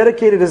Avram had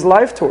dedicated his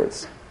life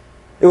towards.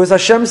 It was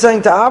Hashem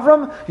saying to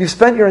Avram, you've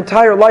spent your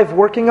entire life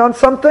working on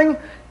something,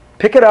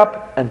 pick it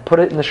up and put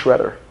it in the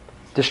shredder.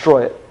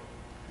 Destroy it.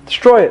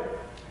 Destroy it.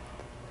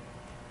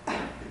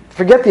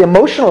 Forget the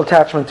emotional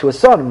attachment to a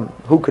son.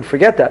 Who could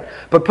forget that?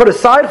 But put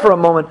aside for a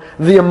moment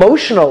the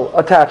emotional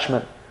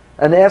attachment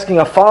and asking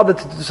a father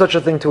to do such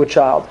a thing to a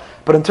child.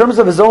 But in terms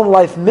of his own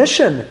life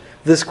mission,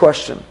 this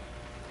question.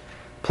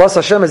 Plus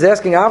Hashem is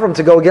asking Avram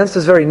to go against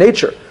his very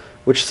nature.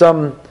 which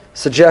some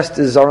suggest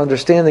is our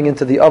understanding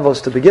into the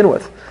Avos to begin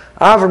with.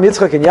 Avram,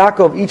 Yitzchak, and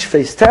Yaakov each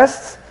face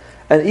tests,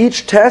 and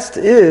each test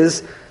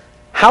is,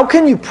 how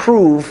can you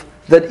prove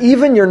that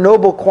even your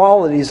noble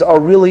qualities are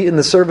really in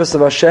the service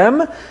of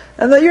Hashem,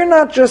 and that you're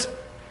not just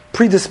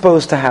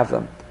predisposed to have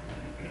them?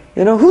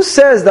 Who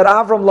says that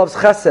Avram loves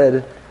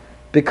Chesed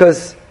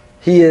because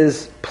he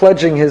is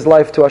pledging his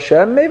life to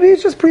Hashem? Maybe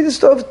he's just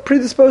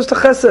predisposed to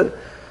Chesed.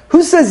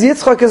 Who says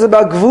Yitzchak is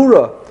about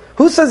Gvura?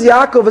 Who says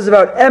Yaakov is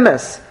about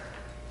Emes?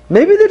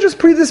 Maybe they're just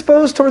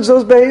predisposed towards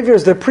those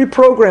behaviors. They're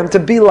pre-programmed to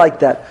be like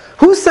that.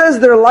 Who says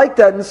they're like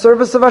that in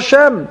service of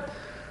Hashem?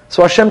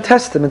 So Hashem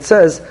tests them and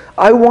says,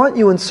 I want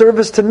you in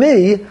service to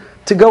me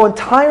to go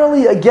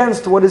entirely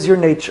against what is your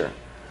nature.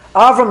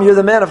 Avram, you're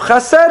the man of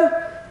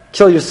Chesed,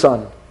 kill your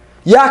son.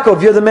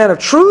 Yaakov, you're the man of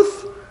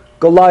truth,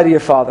 go lie to your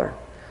father.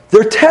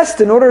 Their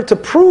test in order to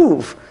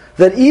prove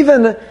that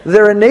even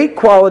their innate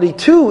quality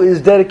too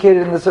is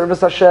dedicated in the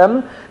service of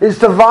Hashem is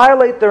to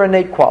violate their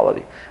innate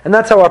quality. And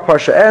that's how our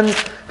parsha ends.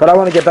 But I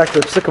want to get back to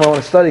the psukim I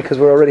want to study because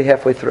we're already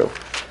halfway through.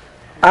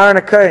 Aaron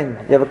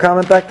Akain, you have a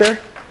comment back there?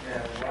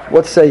 Yeah,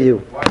 what say you?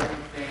 Why do you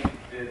think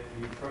that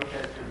he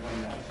protested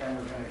when Hashem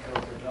was going to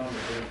kill Sodom,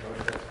 but didn't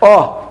protest?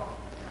 Oh,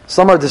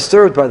 some are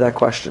disturbed by that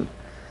question.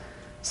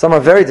 Some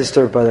are very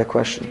disturbed by that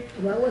question.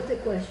 What was the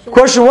question? The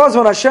question was,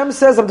 when Hashem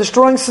says, I'm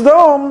destroying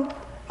Sodom,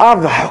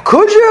 how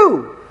could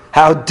you?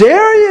 How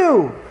dare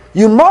you?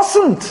 You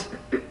mustn't.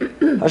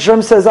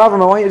 Hashem says,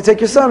 Avram, I want you to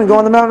take your son and go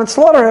on the mountain and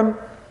slaughter him.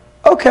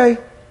 Okay.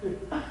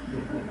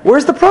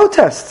 Where's the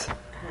protest?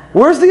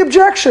 Where's the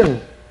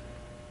objection?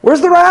 Where's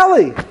the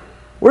rally?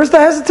 Where's the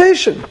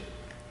hesitation?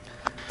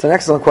 It's an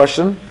excellent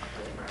question,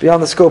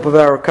 beyond the scope of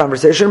our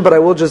conversation, but I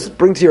will just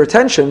bring to your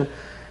attention,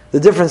 the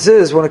difference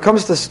is, when it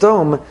comes to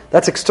Sodom,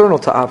 that's external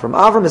to Avram.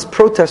 Avram is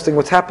protesting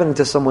what's happening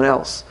to someone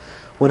else.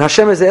 When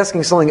Hashem is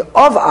asking something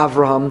of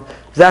Avraham,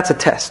 that's a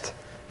test.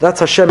 That's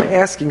Hashem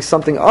asking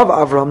something of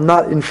Avraham,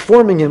 not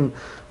informing him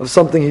of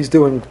something he's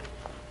doing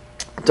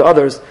to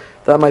others.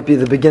 That might be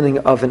the beginning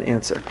of an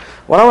answer.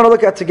 What I want to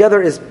look at together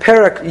is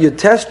Perek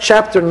Yutes,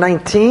 chapter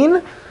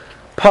 19,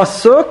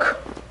 Pasuk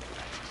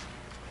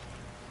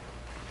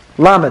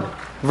Lamed,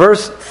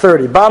 verse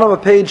 30. Bottom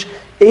of page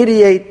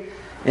 88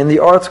 in the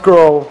Art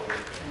Scroll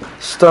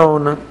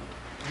Stone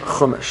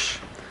Chumash.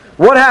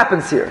 What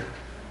happens here?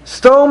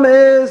 Sodom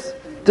is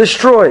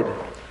destroyed.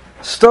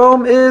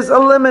 Sodom is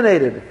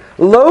eliminated.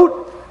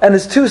 Lot and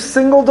his two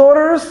single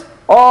daughters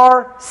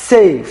are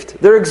saved.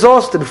 They're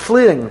exhausted,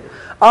 fleeing.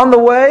 On the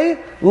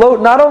way,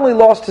 Lot not only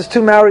lost his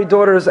two married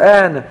daughters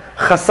and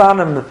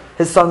Chasanim,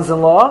 his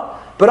sons-in-law,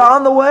 but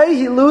on the way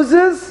he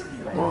loses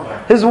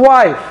his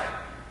wife.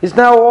 He's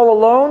now all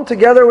alone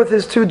together with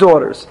his two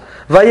daughters.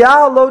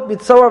 Vayal Lot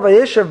mitzoar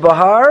vayeshev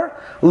bahar.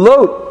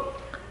 Lot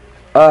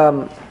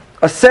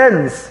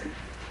ascends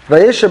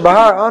vayeshev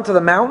bahar onto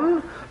the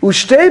mountain.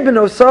 Ushtei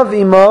benosav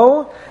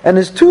imo, and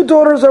his two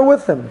daughters are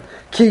with him.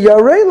 Ki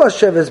yarei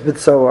lasheves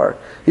b'tzoar.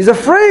 He's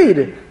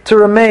afraid to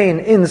remain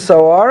in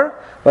Soar.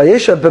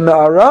 Vayeshev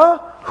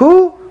b'me'ara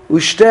hu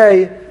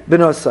ushtei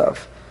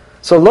benosav.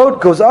 So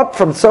Lot goes up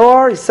from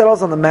Zoar, he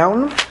settles on the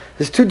mountain.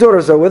 His two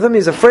daughters are with him.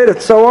 He's afraid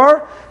of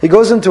Zoar. He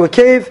goes into a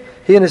cave,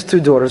 he and his two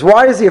daughters.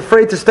 Why is he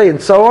afraid to stay in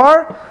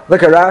Zoar?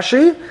 Like a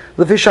Rashi,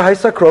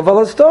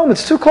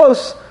 it's too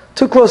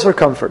close for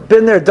comfort.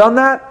 Been there, done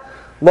that,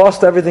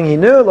 lost everything he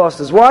knew, lost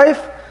his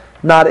wife,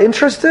 not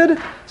interested.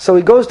 So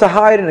he goes to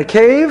hide in a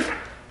cave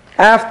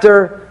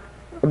after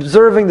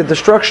observing the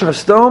destruction of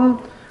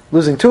Sodom,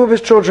 losing two of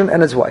his children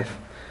and his wife.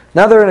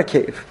 Now they're in a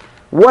cave.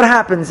 What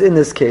happens in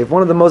this cave?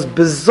 One of the most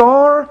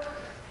bizarre,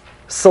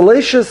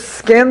 salacious,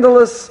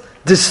 scandalous,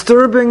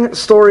 disturbing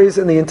stories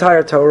in the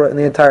entire Torah, in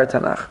the entire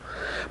Tanakh.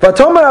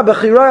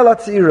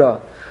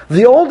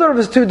 The older of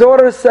his two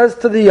daughters says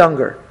to the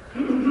younger,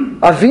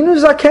 Avinu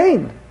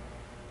Zakein,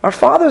 our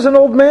father's an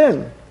old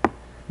man.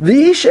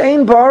 There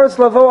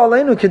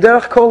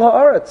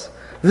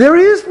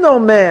is no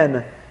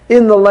man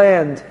in the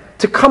land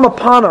to come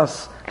upon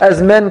us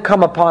as men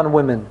come upon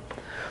women.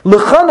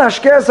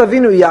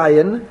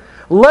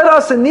 Let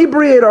us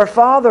inebriate our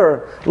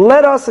father.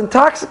 Let us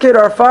intoxicate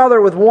our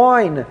father with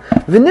wine.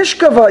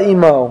 V'nishkava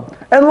imo,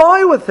 and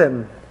lie with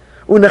him.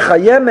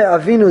 Unechayeme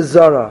avinu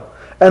zara,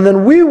 and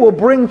then we will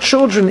bring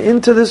children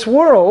into this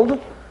world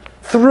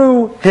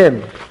through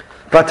him.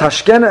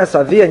 Vatashkena es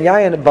avi and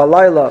yayin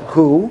balayla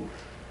hu,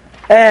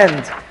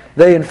 and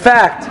they in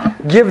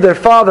fact give their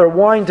father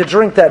wine to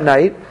drink that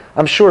night.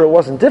 I'm sure it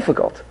wasn't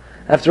difficult.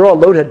 After all,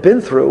 Lot had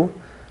been through.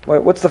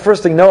 What's the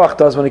first thing Noach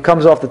does when he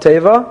comes off the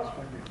teva?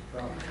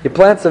 He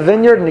plants a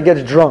vineyard and he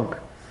gets drunk.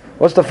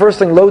 What's the first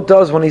thing Lot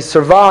does when he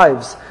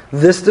survives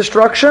this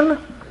destruction?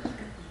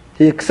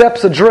 He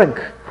accepts a drink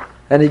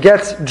and he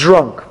gets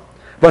drunk.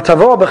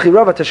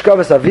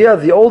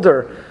 The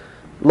older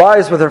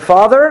lies with her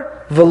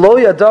father.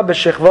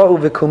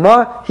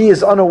 He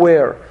is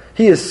unaware.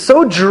 He is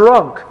so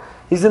drunk.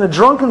 He's in a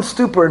drunken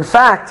stupor. In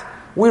fact,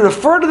 we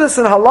refer to this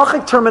in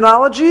halachic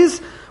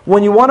terminologies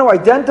when you want to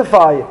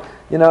identify,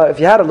 if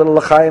you had a little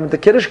l'chaim at the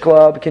Kiddush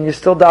club, can you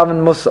still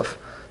daven Musaf?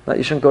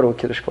 You shouldn't go to a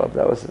Kiddush club.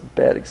 That was a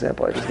bad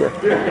example I just gave.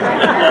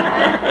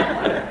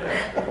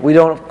 We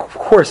don't, of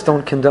course,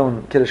 don't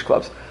condone Kiddush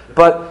clubs.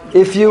 But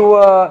if you,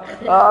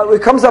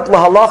 it comes up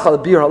lahalacha, the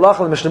beer halacha,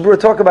 the Mishnah Berurah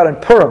talk about in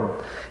Purim.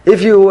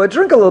 If you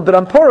drink a little bit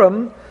on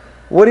Purim,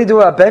 what do you do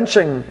about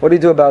benching? What do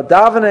you do about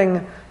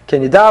davening?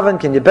 Can you daven?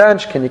 Can you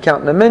bench? Can you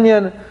count in a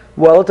minyan?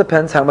 Well, it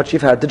depends how much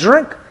you've had to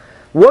drink.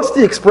 What's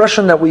the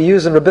expression that we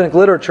use in rabbinic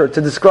literature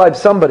to describe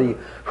somebody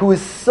who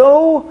is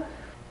so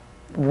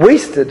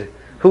wasted,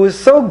 who is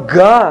so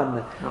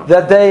gone,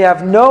 that they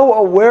have no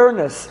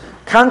awareness,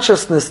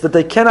 consciousness that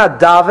they cannot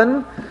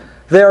daven?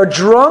 They are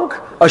drunk,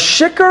 a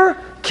shikar,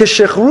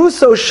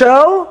 kishechruso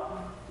shel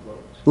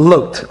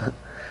lot.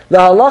 The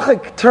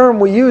halachic term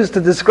we use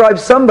to describe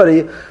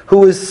somebody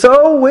who is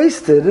so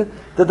wasted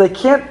that they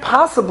can't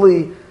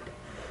possibly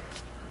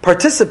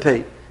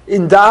participate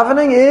in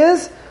davening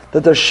is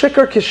that they're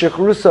shikar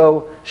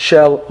kishechruso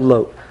shel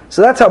lot.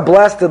 So that's how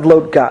blasted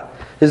Lot got.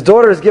 His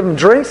daughter has given him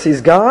drinks,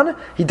 he's gone.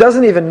 He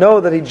doesn't even know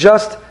that he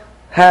just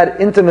had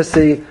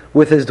intimacy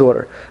with his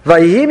daughter.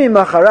 Vayihimi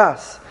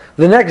macharas.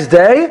 The next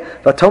day,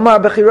 Vatoma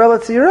bechira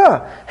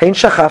latzira. Hein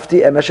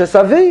shachafti emesh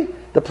esavi.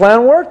 The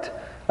plan worked.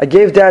 I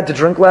gave Dad to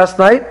drink last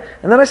night,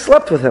 and then I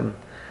slept with him.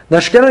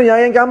 Nashkenu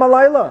yayin gam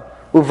alayla.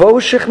 Uvo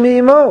shichmi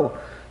imo.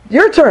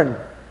 Your turn.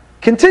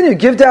 Continue.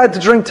 Give Dad to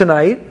drink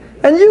tonight,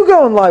 and you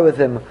go and lie with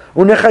him.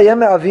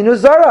 Unechayem avinu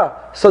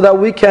zara. So that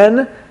we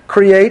can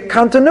create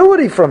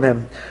continuity from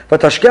him.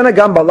 Vatashkena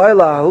gam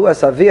balayla ahu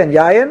esavi and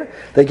yayin.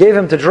 They gave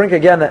him to drink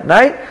again at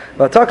night.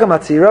 Vataka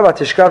matzira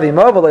vatishkav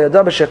imo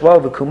v'layada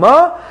b'shechva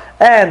v'kuma.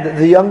 And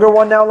the younger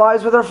one now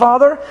lies with her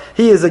father.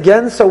 He is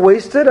again so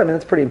wasted. I mean,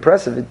 it's pretty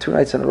impressive. 2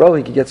 nights in a row,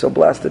 he could get so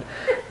blasted.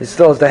 He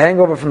still has the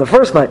hangover from the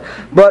first night.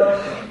 But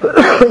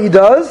he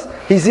does.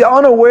 He's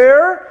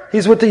unaware.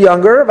 He's with the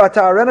younger. The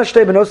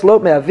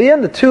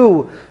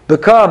two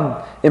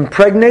become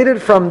impregnated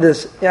from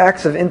this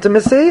acts of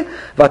intimacy.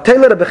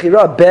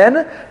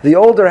 The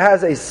older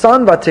has a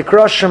son.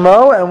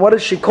 And what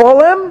does she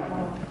call him?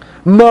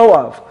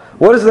 Moav.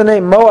 What does the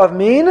name Moav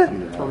mean?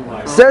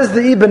 Says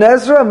the Ibn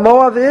Ezra,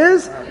 Moav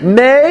is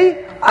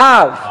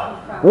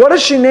May-Av. What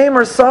does she name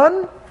her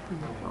son?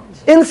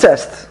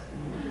 Incest.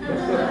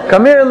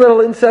 Come here,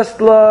 little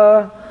incest.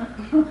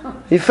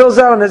 He fills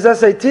out on his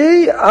SAT,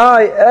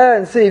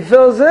 I-N-C. He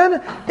fills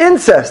in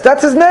incest.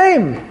 That's his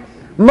name.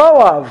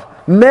 Moav.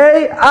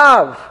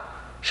 May-Av.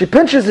 She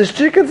pinches his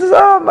cheek and says,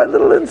 oh, my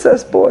little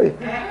incest boy.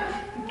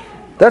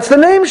 That's the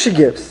name she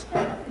gives.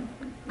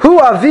 Hu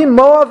avi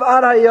Moav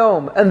ad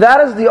hayom, and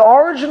that is the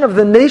origin of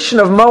the nation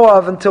of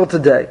Moav until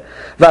today.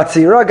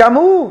 Vatzira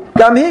gamu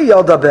gamhi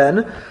yalda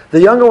ben. The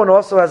younger one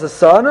also has a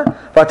son.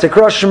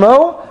 Vatikra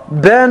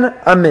shmo ben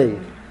Ami.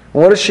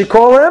 What does she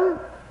call him?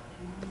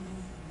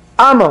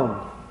 Ammon.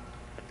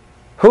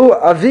 Hu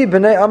avi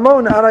bnei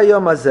Ammon ad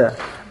hayom hazeh.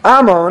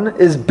 Ammon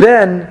is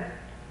ben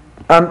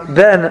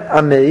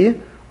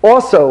Ami,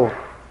 also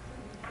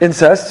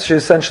incest. She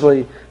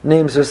essentially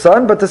names her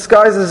son, but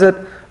disguises it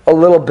a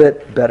little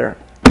bit better.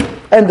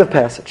 End of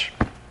passage.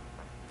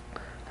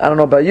 I don't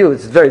know about you,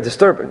 it's very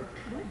disturbing.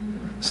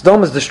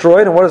 Sodom is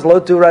destroyed, and what does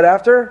Lot do right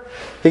after?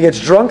 He gets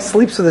drunk,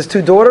 sleeps with his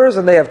 2 daughters,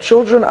 and they have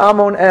children,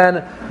 Ammon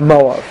and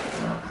Moab.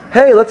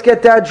 Hey, let's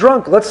get Dad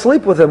drunk, let's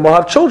sleep with him, we'll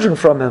have children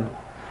from him.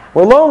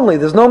 We're lonely,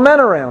 there's no men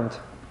around.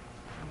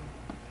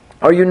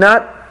 Are you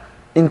not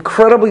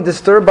incredibly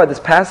disturbed by this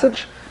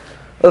passage?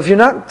 Well, if you're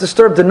not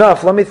disturbed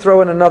enough, let me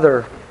throw in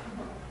another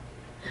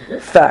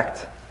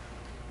fact.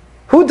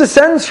 Who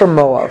descends from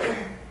Moab?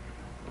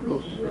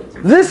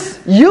 This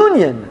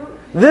union,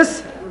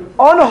 this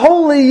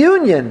unholy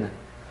union,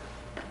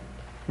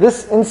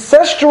 this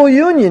incestual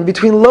union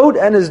between Lot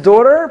and his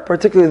daughter,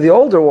 particularly the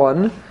older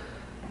one,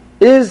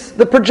 is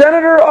the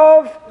progenitor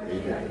of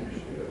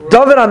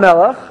David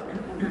HaMelech,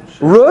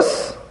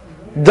 Rus,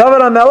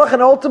 David HaMelech,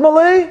 and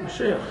ultimately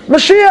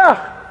Mashiach.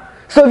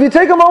 So if you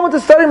take a moment to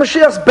study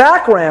Mashiach's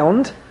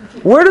background,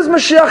 where does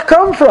Mashiach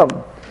come from?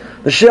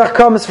 Mashiach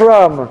comes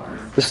from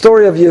the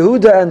story of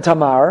Yehuda and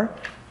Tamar,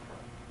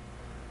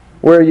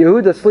 where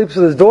Yehuda sleeps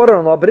with his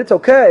daughter-in-law, but it's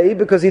okay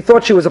because he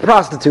thought she was a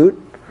prostitute.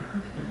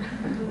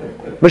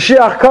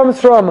 Mashiach comes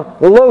from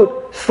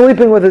Lot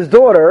sleeping with his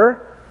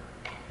daughter,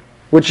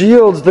 which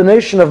yields the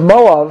nation of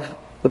Moab,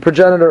 the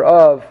progenitor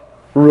of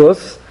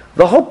Rus.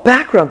 The whole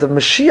background of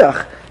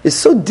Mashiach is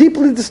so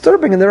deeply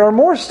disturbing, and there are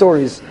more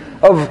stories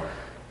of...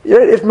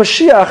 If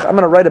Mashiach, I'm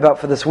going to write about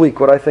for this week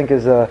what I think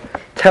is a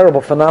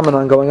terrible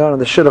phenomenon going on in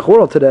the Shidduch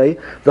world today,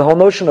 the whole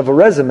notion of a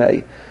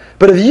resume.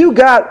 But if you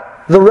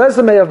got the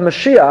resume of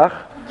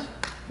Mashiach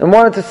and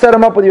wanted to set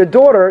him up with your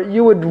daughter,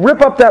 you would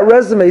rip up that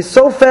resume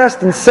so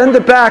fast and send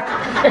it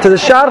back to the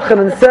Shadchan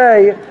and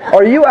say,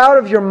 are you out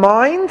of your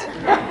mind?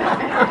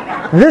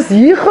 This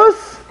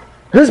yichus?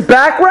 This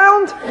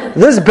background?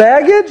 This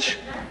baggage?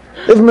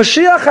 If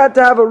Mashiach had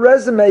to have a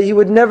resume, he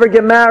would never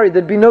get married.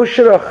 There'd be no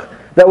Shidduch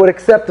that would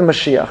accept the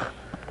Mashiach.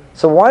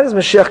 So why does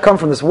Mashiach come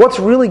from this? What's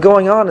really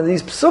going on in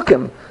these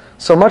psukim?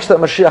 So much that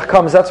Mashiach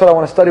comes. That's what I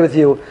want to study with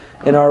you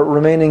in our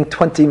remaining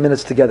 20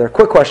 minutes together.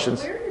 Quick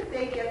questions. Where did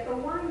they get the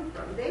wine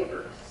from? They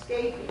were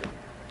escaping.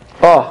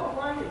 Oh,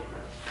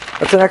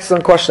 that's an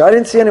excellent question. I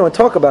didn't see anyone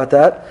talk about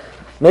that.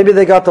 Maybe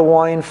they got the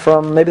wine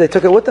maybe they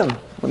took it with them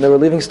when they were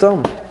leaving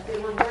Stone.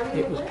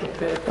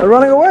 They're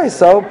running away,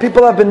 so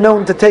people have been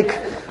known to take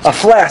a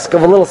flask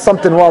of a little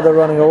something while they're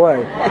running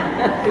away.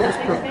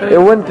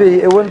 It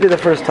wouldn't be the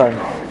first time.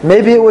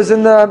 Maybe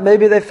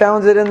maybe they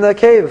found it in the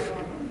cave.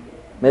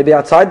 Maybe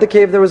outside the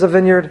cave there was a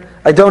vineyard.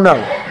 I don't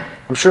know.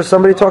 I'm sure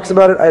somebody talks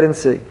about it. I didn't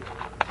see.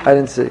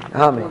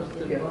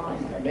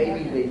 Hami.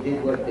 Maybe they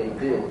did what they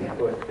did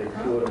because they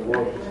saw the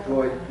world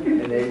destroyed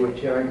and they were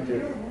trying to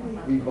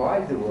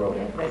revive the world.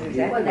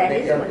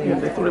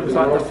 They thought it was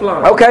like the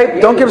flood. Okay,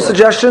 don't give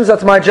suggestions.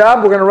 That's my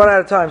job. We're going to run out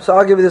of time, so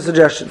I'll give you the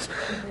suggestions.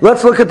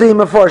 Let's look at the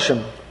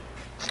Mefarshim.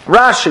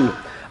 Rashi.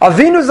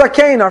 Avinu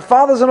Zakein, our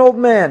father's an old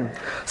man.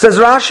 Says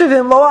Rashi,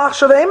 V'im lo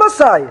achshav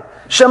emasai.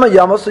 Shema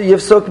yamosu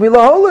yivsok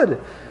milaholid.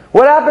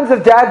 What happens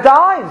if dad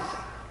dies?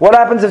 What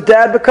happens if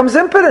dad becomes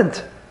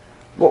impotent?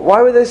 Well,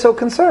 why were they so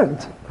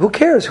concerned? Who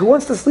cares? Who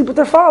wants to sleep with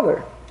their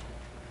father?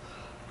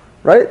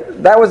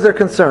 Right? That was their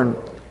concern.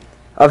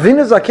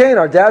 Avinu Zakein,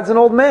 our dad's an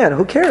old man.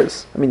 Who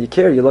cares? I mean, you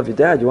care, you love your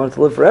dad, you want him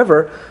to live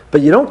forever,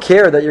 but you don't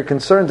care that you're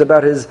concerned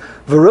about his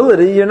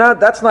virility.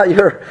 That's not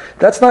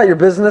your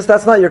business,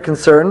 that's not your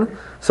concern.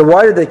 So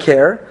why did they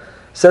care?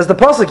 Says the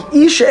pasuk,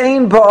 Ish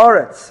ein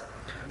ba'aretz.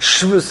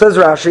 Says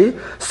Rashi,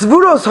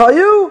 Svuros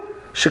hayu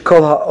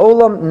shekol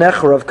ha'olam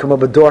nechrav kama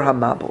b'dor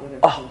ha'mabul.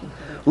 Oh,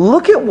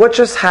 look at what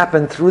just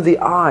happened through the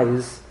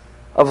eyes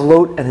of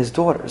Lot and his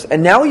daughters.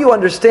 And now you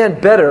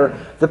understand better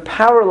the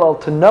parallel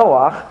to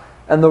Noach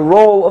and the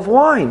role of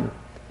wine.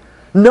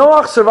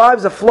 Noach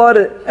survives a flood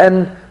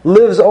and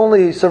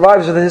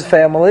survives with his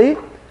family.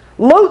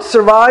 Lot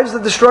survives the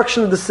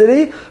destruction of the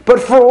city, but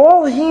for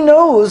all he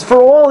knows, for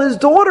all his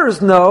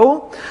daughters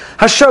know,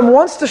 Hashem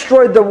once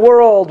destroyed the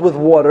world with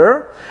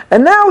water,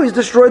 and now he's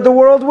destroyed the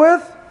world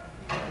with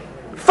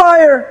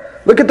fire.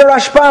 Look at the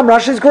Rashbam,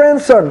 Rashi's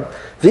grandson.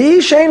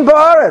 V'ish ein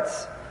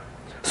ba'aretz.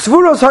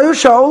 Svuros hayu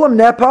sha'olam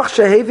nepach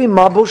shehevi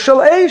mabul shel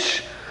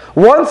eish.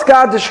 Once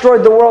God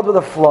destroyed the world with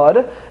a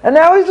flood, and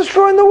now he's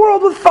destroying the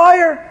world with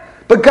fire.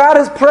 But God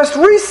has pressed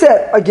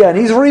reset again.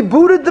 He's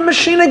rebooted the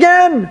machine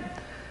again.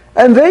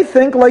 And they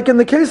think, like in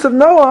the case of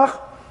Noach,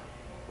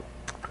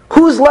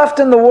 who's left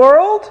in the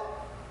world?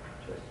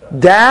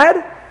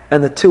 Dad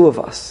and the two of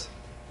us.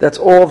 That's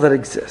all that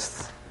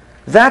exists.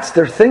 That's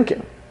their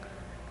thinking.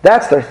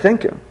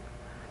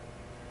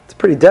 It's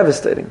pretty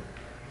devastating.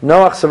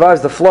 Noach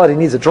survives the flood, he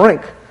needs a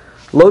drink.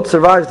 Lot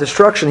survives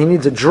destruction, he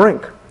needs a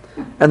drink.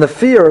 And the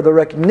fear, or the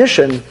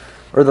recognition,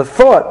 or the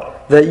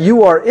thought that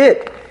you are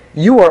it,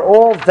 you are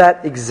all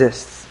that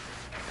exists.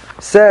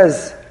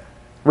 Says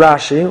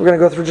Rashi, we're going to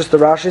go through just the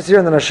Rashis here,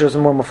 and then I'll share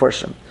some more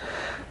Mefarshim.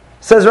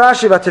 Says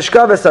Rashi,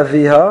 Vatishkav es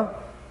aviha,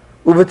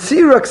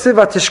 uvetzira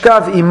ksiv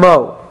vatishkav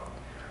imo.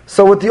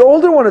 So with the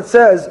older one it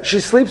says,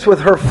 she sleeps with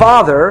her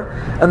father,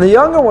 and the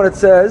younger one it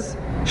says,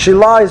 she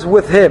lies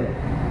with him.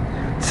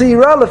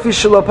 Tzira lefi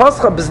shelo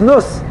pascha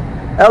b'znus,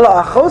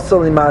 ela achosa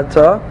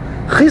limadta,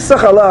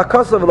 chisach ala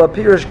akasa v'la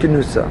pirish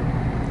genusa.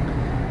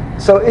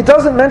 So it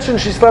doesn't mention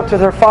she slept with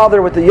her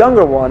father with the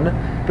younger one,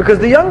 because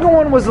the younger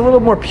one was a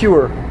little more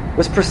pure,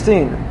 was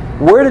pristine.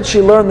 Where did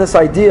she learn this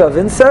idea of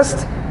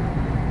incest?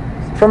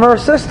 From her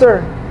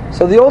sister.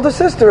 So the older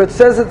sister, it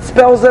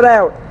spells it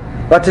out.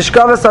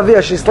 Vatishkavas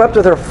avia, she slept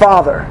with her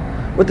father.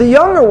 With the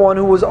younger one,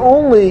 who was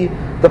only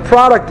the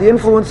product, the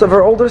influence of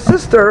her older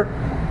sister,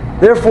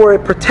 therefore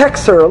it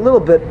protects her a little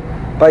bit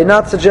by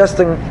not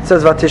suggesting, it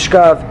says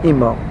Vatishkav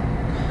imo.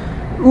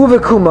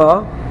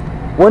 Uvekuma,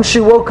 when she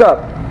woke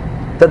up,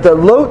 that the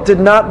Lot did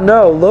not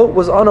know, Lot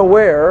was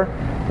unaware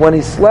when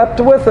he slept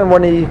with him,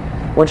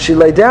 when she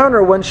lay down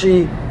or when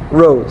she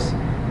rose.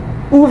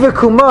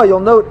 Uvekuma, you'll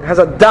note, has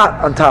a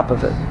dot on top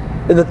of it.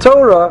 In the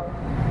Torah,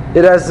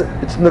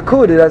 it's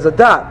nakud, it has a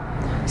dot.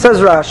 Says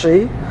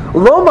Rashi,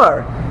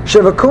 Lomar,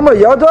 Shevakuma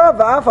yada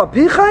va'af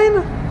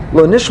apichain,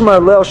 lo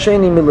nishmar le'el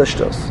sheni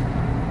milishtos.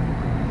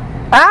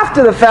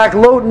 After the fact,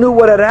 Lot knew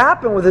what had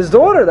happened with his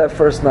daughter that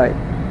first night.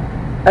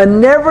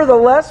 And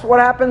nevertheless, what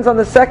happens on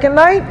the second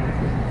night?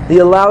 He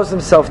allows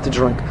himself to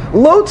drink.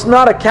 Lot's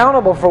not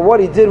accountable for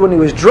what he did when he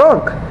was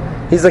drunk.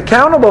 He's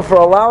accountable for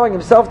allowing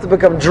himself to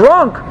become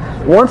drunk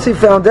once he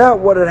found out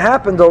what had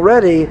happened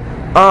already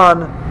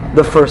on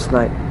the first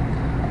night.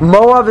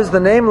 Moav is the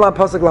name, Lam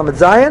Pasuk Lamed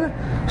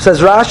Zayin.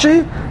 Says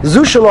Rashi,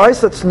 Zu shelo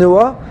ha'isa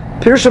tznuah,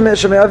 pirsha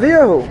me'eshamei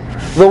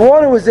aviyahu. The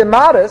one who is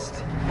immodest,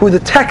 who the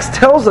text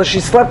tells us she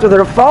slept with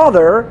her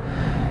father,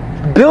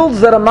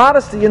 builds that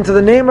immodesty into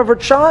the name of her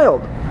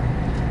child.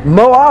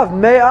 Moav,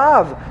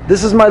 Me'av,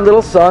 this is my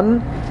little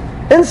son,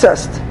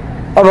 incest.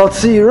 Aval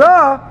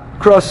tzira,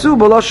 krasu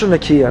b'lashon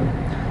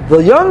nakiyan. The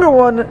younger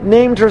one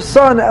named her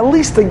son, at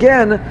least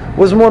again,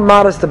 was more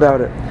modest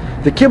about it.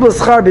 The Kibla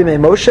Schar b'mei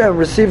Moshe, and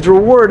received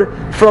reward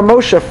from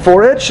Moshe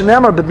for it.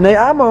 Shenamar b'bnei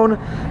Ammon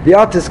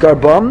v'atis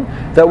garbam,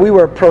 that we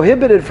were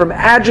prohibited from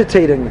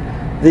agitating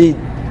the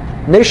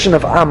nation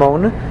of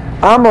Ammon.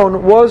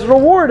 Ammon was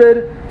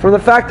rewarded from the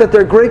fact that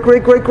their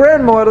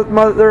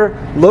great-great-great-grandmother,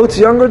 Lot's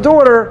younger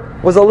daughter,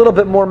 was a little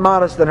bit more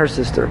modest than her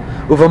sister.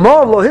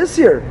 Uvamav lo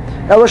hisir,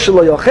 Ela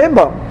shelo yalchem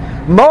ba.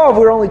 Moav,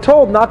 we're only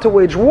told not to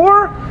wage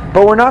war,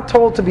 but we're not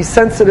told to be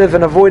sensitive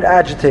and avoid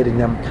agitating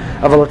them.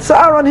 Aval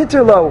tza'aran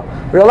hitirlo.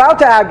 We're allowed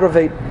to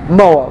aggravate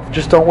Moav,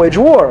 just don't wage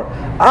war.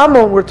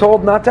 Ammon, we're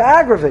told not to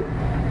aggravate.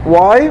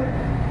 Why?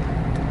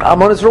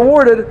 Ammon is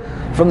rewarded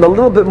from the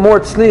little bit more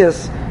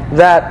tznius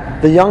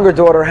that the younger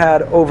daughter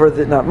had over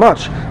the, not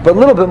much, but a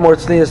little bit more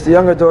tznius the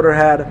younger daughter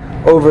had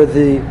over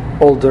the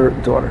older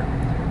daughter.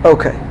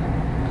 Okay.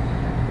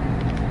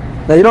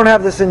 Now you don't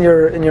have this in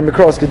your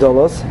Mikros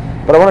Gedolos,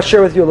 but I want to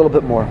share with you a little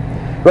bit more.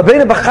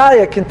 Rabbeinu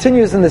Bachaya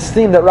continues in this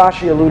theme that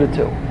Rashi alluded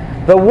to.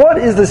 But what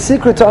is the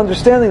secret to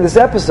understanding this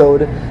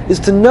episode is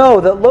to know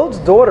that Lot's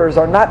daughters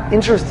are not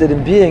interested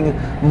in being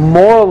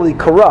morally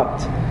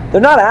corrupt.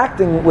 They're not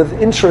acting with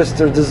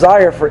interest or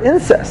desire for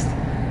incest.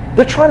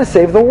 They're trying to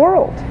save the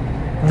world.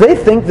 They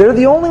think they're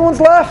the only ones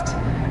left.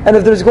 And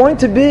if there's going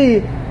to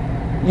be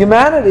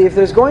humanity, if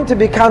there's going to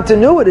be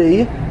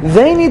continuity,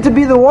 they need to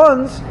be the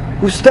ones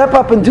who step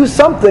up and do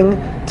something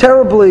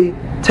terribly,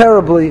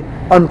 terribly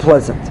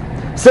unpleasant.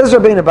 Says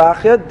Rabbeinu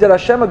Bachya, did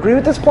Hashem agree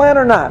with this plan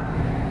or not?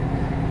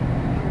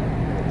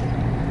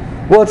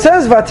 Well, it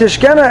says,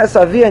 Vatishkena es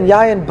avi and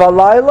yayin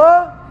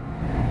balayla.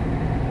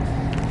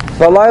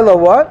 Balayla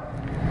what?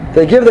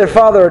 They give their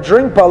father a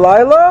drink,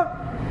 balayla.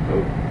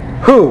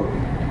 Who?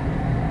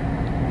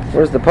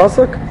 Where's the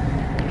pasuk?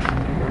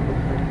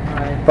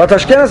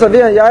 Vatishkena es avi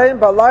and yayin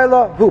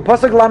balayla. Who?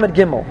 Pasuk lamed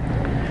gimel.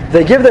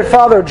 They give their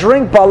father a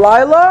drink,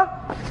 balayla.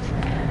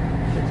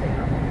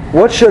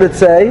 What should it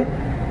say?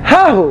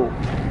 Hahu.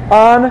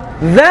 On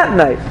that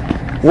night.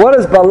 What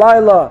is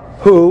balayla?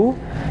 Who?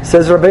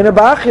 Says Rabbeinu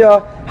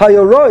Bachya,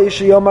 Hayoroi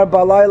sheyomar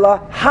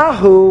balayla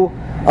hahu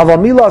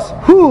avamilas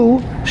hu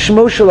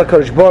shmo shel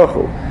HaKadosh Baruch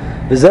Hu.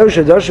 V'zeu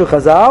shedarshu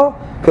Chazal,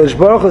 Kadosh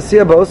Baruch Hu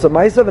siya ba'osa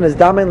ma'asav and his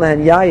damen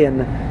lehen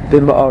yayin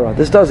b'ma'ara.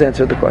 This does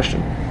answer the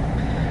question.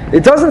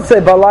 It doesn't say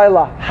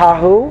balayla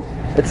hahu,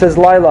 it says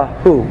laila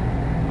hu.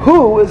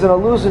 Hu is an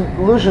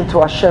allusion to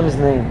Hashem's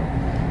name.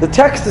 The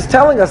text is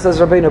telling us, as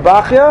Rabbeinu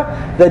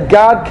Bachya, that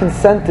God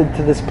consented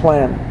to this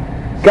plan.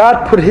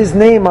 God put His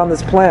name on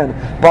this plan.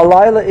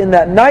 Balayla in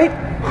that night,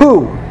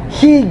 who?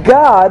 He,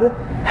 God,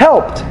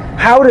 helped.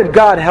 How did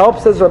God help?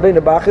 Says Rabbeinu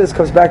Bachya. This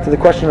comes back to the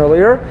question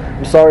earlier.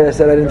 I'm sorry I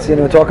said I didn't see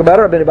anyone talk about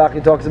it. Rabbeinu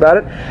Bachya talks about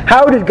it.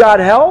 How did God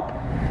help?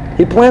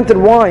 He planted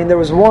wine. There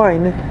was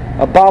wine,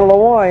 a bottle of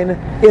wine,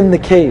 in the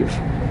cave.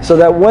 So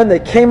that when they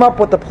came up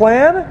with the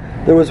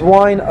plan, there was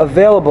wine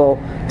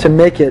available to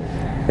make it,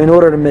 in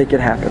order to make it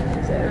happen.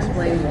 Does that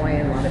explain why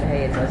in Lamed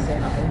Hey it does say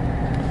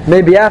hahu?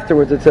 Maybe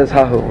afterwards it says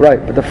hahu,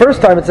 right? But the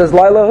first time it says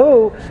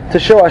lailahu to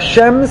show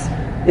Hashem's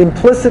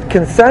implicit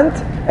consent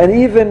and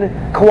even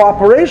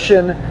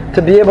cooperation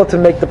to be able to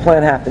make the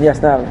plan happen.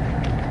 Yes, now. I'm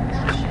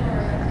not sure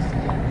I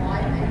understand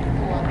why they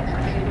thought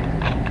that they would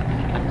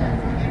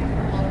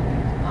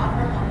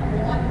Abraham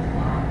warned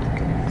Lot,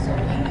 so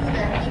he knew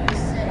that he was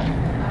safe,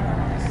 Abraham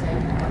was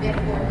safe,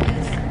 therefore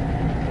his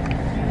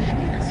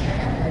community, his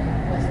family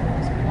was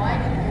why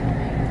did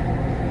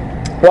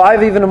they think? Well, I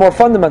have even a more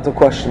fundamental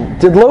question.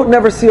 Did Lot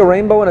never see a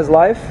rainbow in his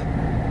life?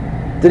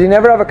 Did he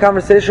never have a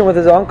conversation with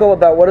his uncle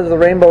about what does the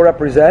rainbow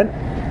represent?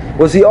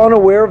 Was he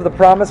unaware of the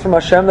promise from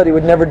Hashem that he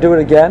would never do it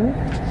again?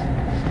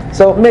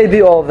 So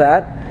maybe all of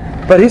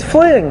that. But he's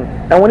fleeing.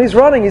 And when he's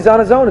running, he's on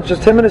his own. It's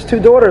just him and his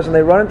two daughters, and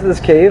they run into this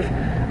cave.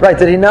 Right,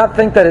 did he not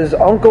think that his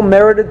uncle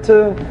merited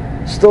to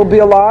still be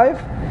alive?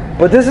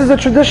 But this is a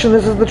tradition.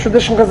 This is the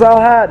tradition Chazal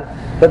had.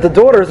 That the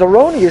daughters,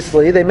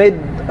 erroneously, they made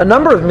a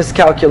number of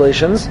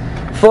miscalculations,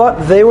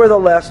 thought they were the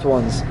last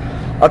ones.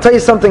 I'll tell you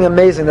something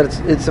amazing that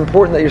it's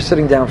important that you're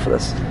sitting down for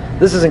this.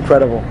 This is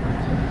incredible.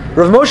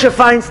 Rav Moshe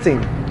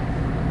Feinstein,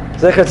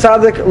 Zecher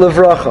Tzadik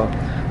Livracha.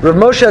 Rav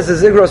Moshe has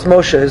his Igros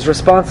Moshe, his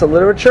response to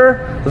literature,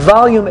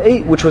 volume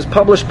 8, which was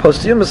published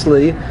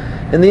posthumously.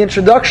 In the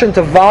introduction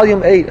to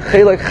volume 8,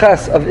 Chelek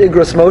Ches of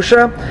Igros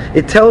Moshe,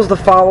 it tells the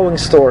following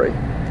story.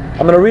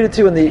 I'm going to read it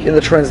to you in the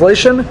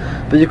translation,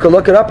 but you can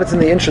look it up. It's in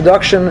the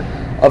introduction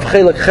of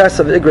Chelek Ches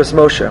of Igros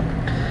Moshe.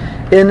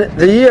 In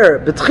the year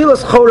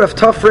B'tchilas Choref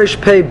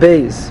Tafresh Pei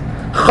Beis,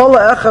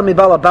 Chala Echa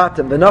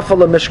Mibalabatim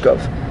B'nafal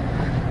Mishkov.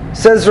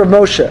 Says Rav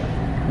Moshe,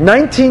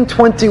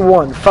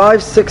 1921,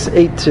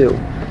 5682,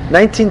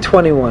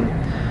 1921.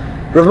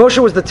 Rav Moshe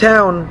was the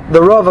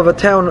Rav of a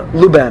town,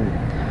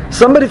 Luban.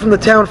 Somebody from the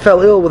town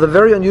fell ill with a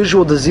very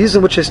unusual disease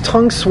in which his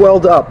tongue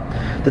swelled up.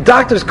 The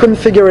doctors couldn't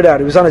figure it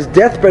out. He was on his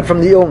deathbed from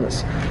the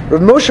illness.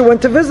 Rav Moshe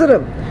went to visit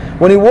him.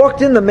 When he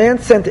walked in, the man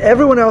sent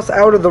everyone else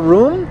out of the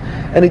room,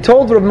 and he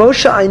told Rav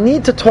Moshe, I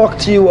need to talk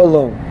to you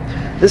alone.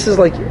 This is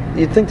like,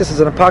 you'd think this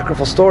is an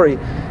apocryphal story.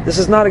 This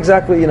is not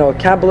exactly, a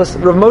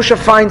Kabbalist. Rav Moshe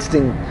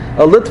Feinstein,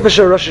 a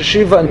Litvischer Rosh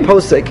Hashiva and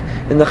Posek,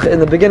 in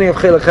the beginning of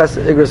Chelek Ches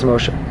Igros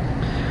Moshe.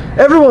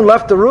 Everyone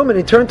left the room, and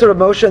he turned to Rav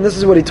Moshe, and this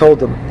is what he told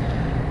them.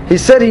 He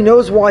said he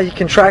knows why he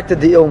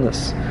contracted the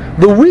illness.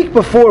 The week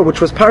before,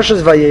 which was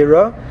Parshas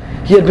Vayera,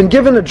 he had been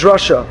given a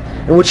drasha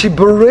in which he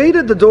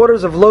berated the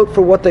daughters of Lot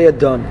for what they had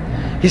done.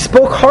 He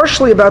spoke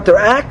harshly about their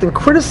act and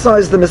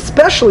criticized them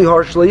especially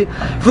harshly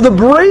for the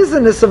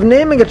brazenness of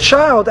naming a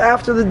child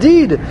after the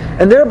deed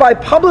and thereby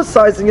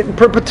publicizing it in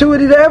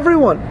perpetuity to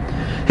everyone.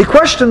 He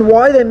questioned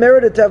why they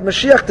merited to have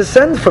Mashiach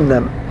descend from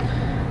them,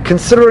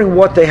 considering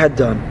what they had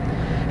done.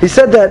 He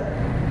said that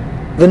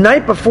the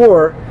night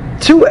before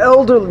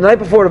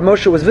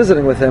Moshe was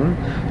visiting with him,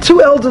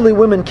 2 elderly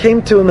women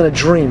came to him in a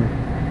dream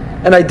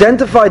and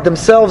identified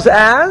themselves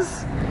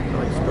as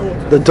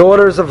the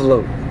daughters of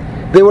Lot.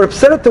 They were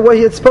upset at the way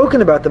he had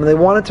spoken about them and they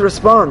wanted to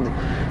respond.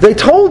 They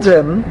told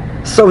him,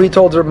 so he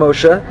told Reb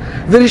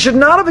Moshe, that he should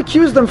not have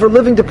accused them for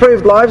living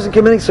depraved lives and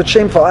committing such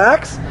shameful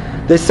acts.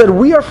 They said,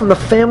 we are from the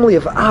family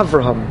of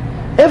Avraham.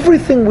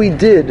 Everything we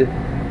did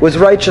was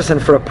righteous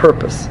and for a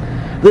purpose.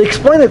 They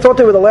explained they thought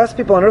they were the last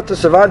people on earth to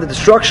survive the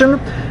destruction,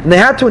 and they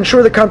had to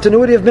ensure the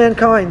continuity of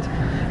mankind.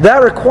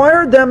 That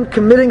required them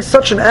committing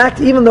such an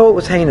act even though it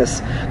was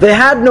heinous. They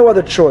had no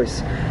other choice.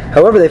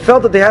 However, they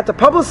felt that they had to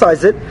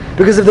publicize it,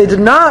 because if they did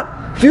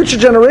not, future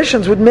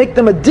generations would make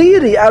them a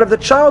deity out of the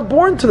child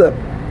born to them,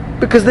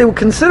 because they would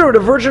consider it a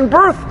virgin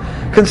birth,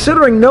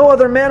 considering no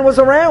other man was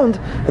around,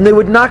 and they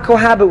would not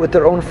cohabit with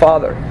their own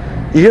father.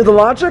 You hear the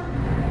logic?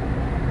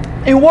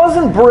 It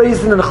wasn't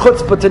brazen and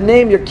chutzpah to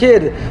name your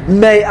kid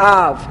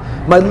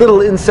Me'av, my little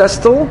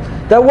incestal.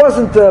 That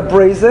wasn't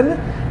brazen.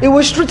 It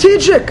was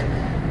strategic.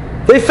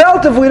 They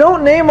felt if we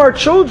don't name our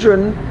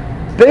children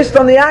based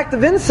on the act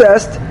of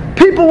incest,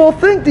 people will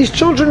think these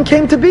children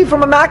came to be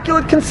from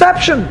immaculate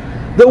conception.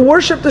 They'll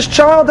worship this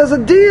child as a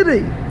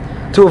deity.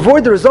 To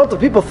avoid the result of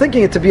people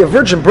thinking it to be a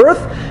virgin birth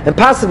and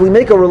possibly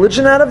make a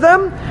religion out of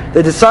them,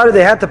 they decided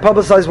they had to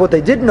publicize what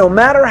they did, no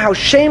matter how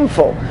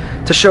shameful,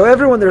 to show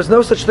everyone there is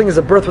no such thing as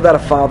a birth without a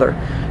father.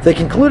 They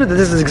concluded that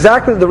this is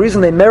exactly the reason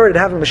they merited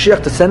having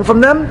Mashiach descend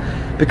from them,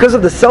 because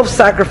of the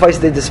self-sacrifice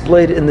they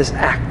displayed in this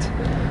act.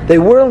 They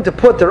were willing to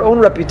put their own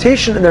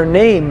reputation and their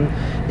name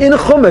in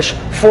Chumash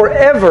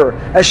forever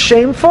as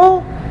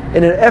shameful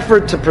in an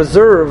effort to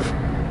preserve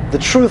the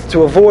truth,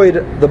 to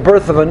avoid the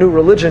birth of a new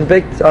religion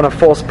based on a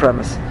false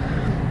premise.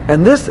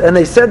 And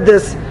they said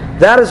this,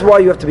 that is why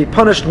you have to be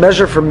punished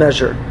measure for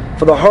measure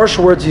for the harsh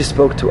words you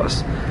spoke to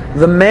us.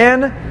 The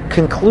man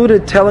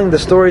concluded telling the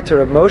story to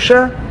Reb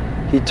Moshe.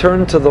 He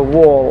turned to the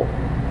wall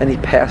and he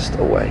passed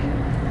away.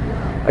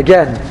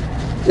 Again,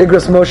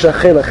 Igros Moshe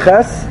Chelek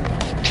Ches.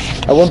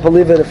 I wouldn't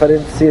believe it if I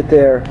didn't see it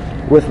there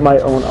with my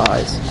own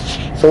eyes.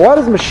 So why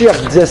does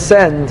Mashiach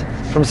descend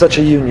from such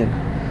a union?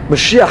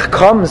 Mashiach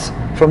comes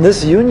from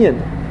this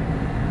union.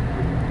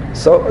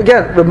 So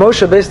again, Reb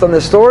Moshe, based on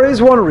this story,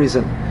 is one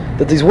reason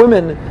that these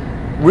women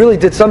really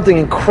did something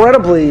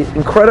incredibly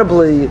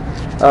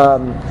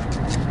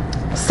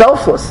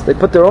selfless. They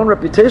put their own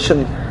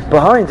reputation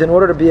behind in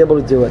order to be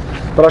able to do it.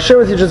 But I'll share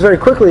with you just very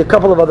quickly a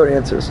couple of other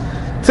answers.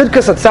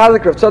 Tzidkas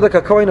HaTzadik, Rav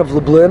Tzadok HaKohen of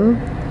Lublin,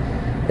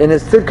 in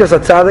his Tzidkas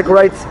HaTzadik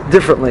writes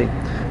differently.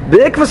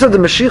 Be'ikvas of the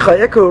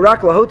Mashiach Eku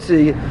Rak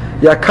Lahotzi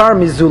Yakar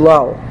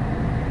Mizulal.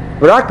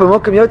 Rak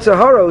b'mokem yotzei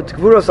haro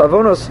t'gvuros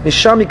avonos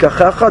misham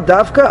yikachecha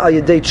davka al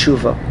yedei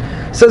tshuva.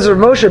 Says Rav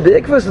Moshe,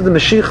 be'ikvas of the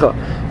Mashiach.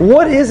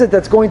 What is it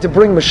that's going to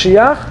bring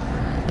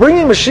Mashiach?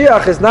 Bringing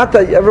Mashiach is not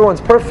that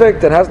everyone's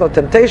perfect and has no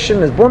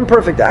temptation, is born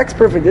perfect, acts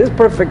perfect, is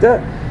perfect.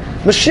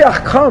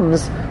 Mashiach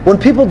comes when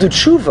people do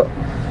tshuva.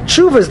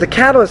 Tshuva is the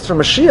catalyst for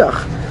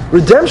Mashiach.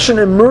 Redemption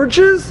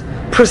emerges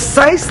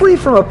precisely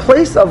from a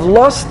place of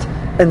lust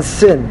and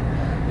sin,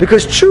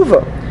 because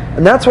tshuva.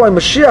 And that's why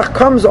Mashiach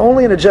comes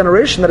only in a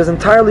generation that is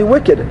entirely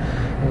wicked.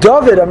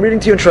 David, I'm reading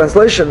to you in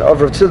translation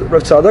of Rav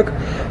Tzadok.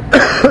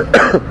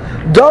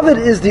 David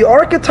is the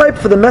archetype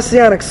for the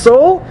messianic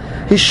soul.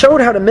 He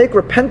showed how to make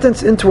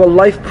repentance into a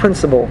life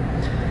principle.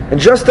 And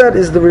just that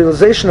is the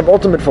realization of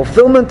ultimate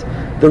fulfillment.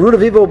 The root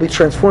of evil will be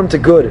transformed to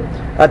good.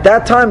 At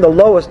that time, the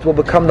lowest will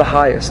become the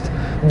highest.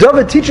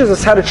 David teaches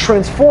us how to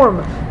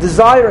transform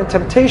desire and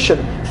temptation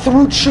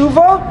through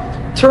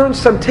tshuva,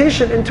 turns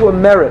temptation into a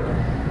merit.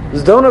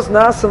 Tshuva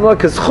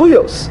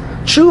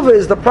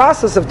is the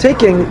process of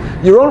taking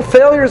your own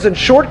failures and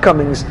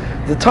shortcomings,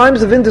 the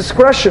times of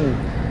indiscretion,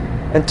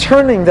 and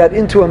turning that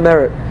into a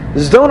merit.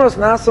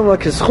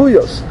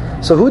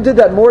 So who did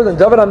that more than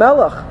David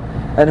HaMelech?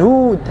 And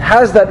who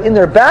has that in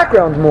their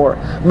background more?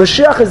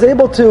 Mashiach is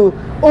able to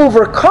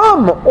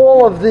overcome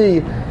all of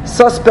the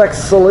suspect,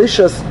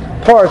 salacious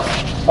parts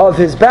of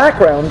his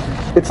background.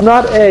 It's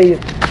not a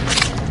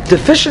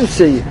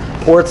deficiency,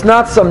 or it's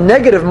not some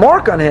negative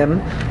mark on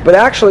him, but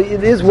actually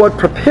it is what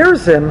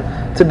prepares him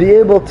to be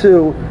able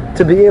to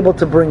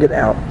bring it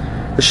out.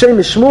 The Shem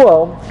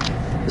Shmuel,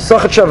 the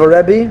Sachat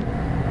Rebbe,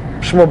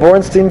 Shmuel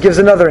Bornstein gives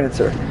another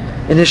answer.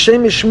 In his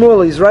Shem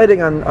Shmuel, he's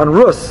writing on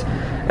Rus,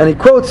 and he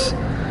quotes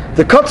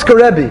the Kotzker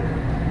Rebbe.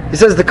 He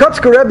says, the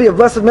Kotzker Rebbe of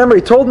blessed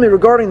memory told me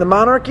regarding the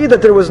monarchy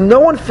that there was no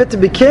one fit to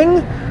be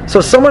king,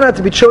 so someone had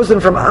to be chosen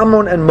from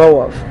Ammon and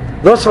Moab.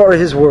 Thus are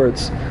his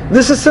words.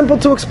 This is simple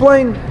to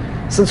explain.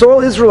 Since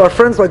all Israel are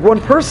friends like one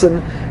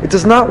person, it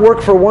does not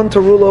work for one to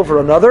rule over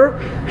another,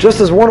 just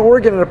as one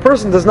organ in a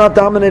person does not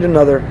dominate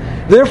another.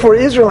 Therefore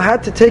Israel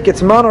had to take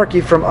its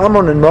monarchy from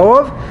Ammon and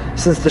Moab,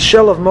 since the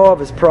shell of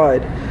Moab is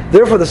pride.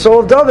 Therefore, the soul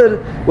of David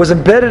was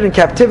embedded in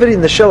captivity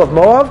in the shell of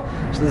Moab.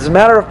 So this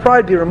matter of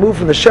pride be removed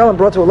from the shell and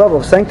brought to a level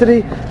of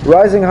sanctity,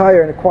 rising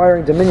higher and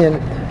acquiring dominion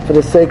for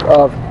the sake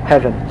of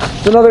heaven.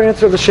 It's another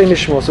answer of the Shem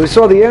Yishmael. So we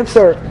saw the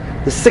answer,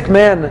 the sick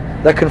man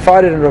that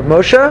confided in Rav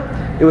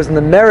Moshe. It was in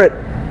the merit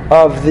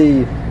of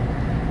the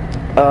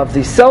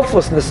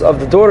selflessness of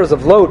the daughters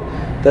of Lot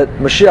that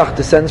Mashiach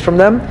descends from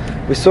them.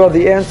 We saw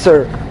the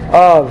answer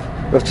of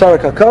Rav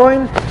Tzarek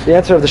HaKohen, the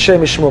answer of the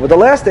Shem Yishmael. But the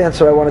last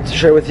answer I wanted to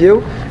share with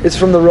you is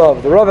from the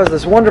Rav. The Rav has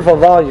this wonderful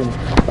volume,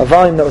 a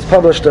volume that was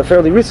published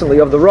fairly recently,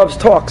 of the Rav's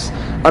talks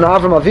on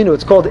Avram Avinu.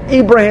 It's called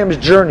Abraham's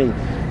Journey.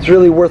 It's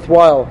really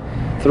worthwhile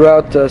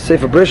throughout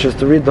Sefer Brishos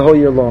to read the whole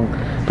year long.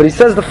 But he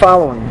says the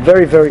following,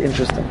 very, very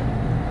interesting.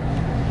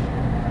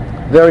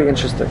 Very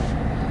interesting.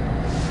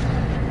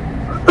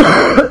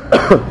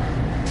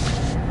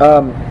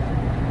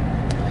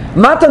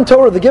 Matan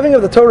Torah, the giving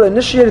of the Torah,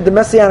 initiated the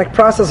messianic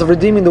process of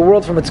redeeming the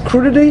world from its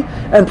crudity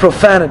and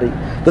profanity.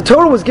 The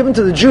Torah was given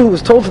to the Jew who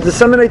was told to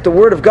disseminate the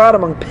word of God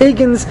among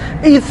pagans,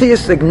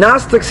 atheists,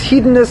 agnostics,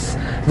 hedonists,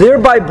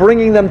 thereby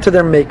bringing them to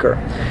their Maker.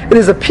 It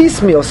is a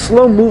piecemeal,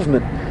 slow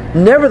movement.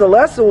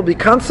 Nevertheless, it will be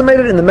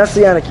consummated in the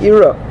messianic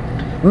era.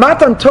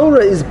 Matan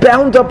Torah is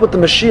bound up with the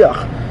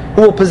Mashiach,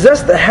 who will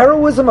possess the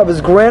heroism of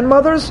his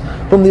grandmothers,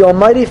 whom the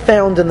Almighty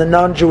found in the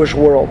non-Jewish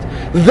world.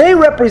 They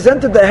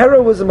represented the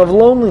heroism of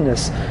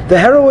loneliness, the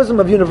heroism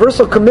of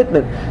universal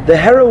commitment, the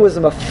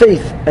heroism of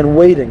faith and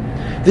waiting.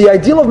 The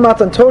ideal of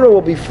Matan Torah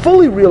will be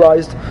fully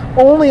realized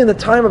only in the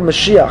time of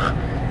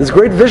Mashiach. This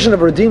great vision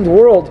of a redeemed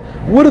world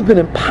would have been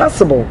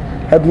impossible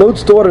had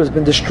Lot's daughters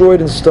been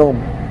destroyed in stone.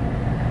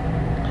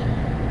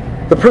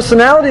 The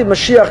personality of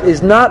Mashiach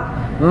is not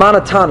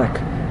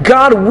monotonic.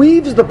 God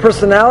weaves the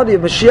personality of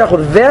Mashiach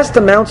with vast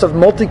amounts of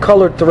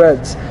multicolored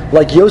threads,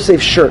 like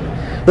Yosef's shirt.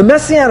 The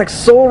Messianic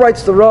soul,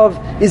 writes the Rav,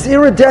 is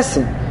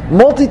iridescent,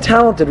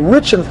 multi-talented,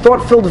 rich and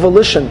thought-filled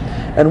volition,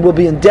 and will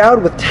be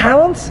endowed with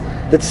talents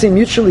that seem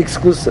mutually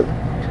exclusive.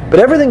 But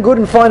everything good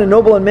and fine and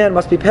noble in man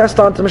must be passed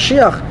on to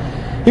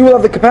Mashiach. He will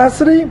have the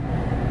capacity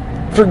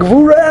for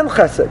Gvura and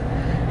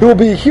Chesed. He will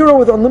be a hero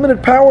with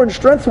unlimited power and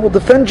strength who will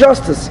defend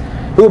justice.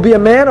 He will be a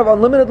man of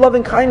unlimited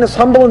loving kindness,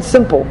 humble and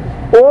simple.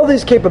 All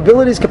these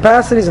capabilities,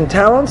 capacities, and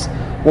talents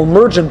will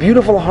merge in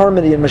beautiful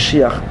harmony in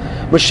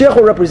Mashiach. Mashiach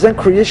will represent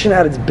creation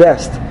at its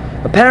best.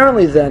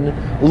 Apparently then,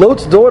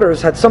 Lot's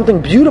daughters had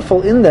something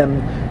beautiful in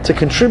them to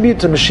contribute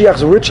to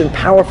Mashiach's rich and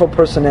powerful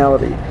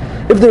personality.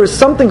 If there is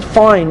something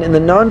fine in the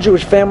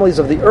non-Jewish families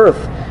of the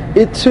earth,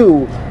 it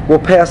too will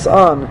pass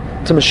on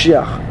to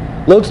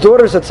Mashiach. Lot's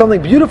daughters had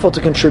something beautiful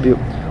to contribute.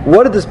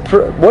 What did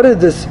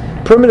this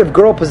primitive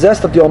girl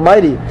possessed of the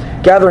Almighty,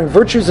 gathering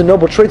virtues and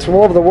noble traits from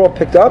all over the world,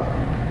 picked up?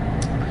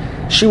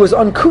 She was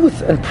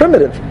uncouth and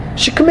primitive.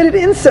 She committed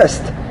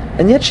incest,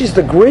 and yet she's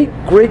the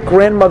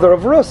great-great-grandmother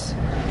of Rus.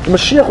 The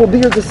Mashiach will be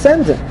her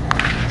descendant,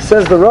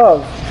 says the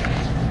Rav.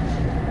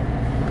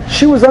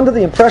 She was under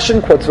the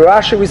impression, quotes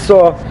Rashi, we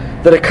saw,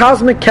 that a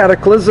cosmic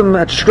cataclysm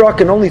had struck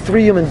and only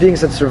 3 human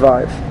beings had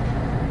survived.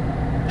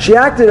 She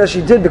acted as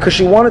she did because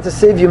she wanted to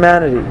save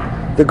humanity.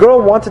 The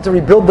girl wanted to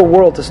rebuild the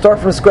world, to start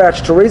from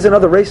scratch, to raise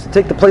another race to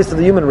take the place of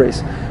the human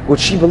race, which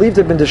she believed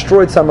had been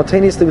destroyed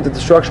simultaneously with the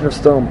destruction of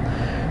Sodom.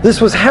 This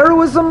was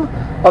heroism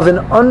of an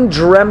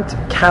undreamt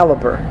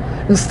caliber.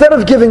 Instead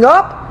of giving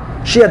up,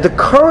 she had the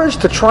courage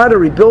to try to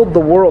rebuild the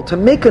world, to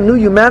make a new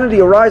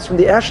humanity arise from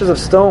the ashes of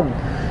stone.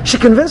 She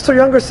convinced her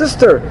younger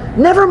sister,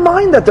 never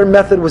mind that their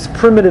method was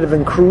primitive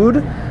and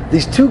crude.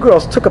 These 2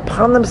 girls took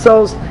upon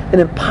themselves an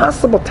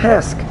impossible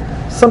task,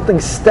 something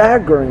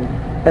staggering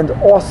and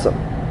awesome.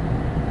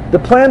 The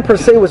plan per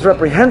se was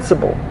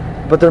reprehensible,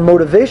 but their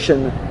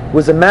motivation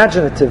was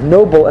imaginative,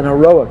 noble, and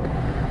heroic.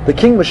 The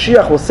King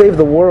Mashiach will save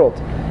the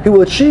world. He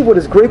will achieve what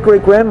his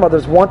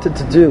great-great-grandmothers wanted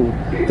to do.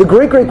 The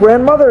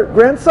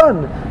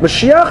grandson,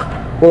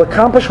 Mashiach, will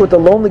accomplish what the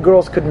lonely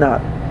girls could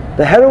not.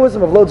 The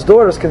heroism of Lot's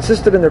daughters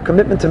consisted in their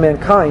commitment to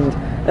mankind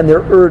and their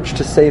urge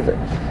to save it.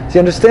 So you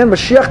understand,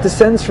 Mashiach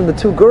descends from the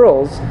 2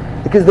 girls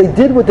because they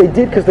did what they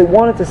did because they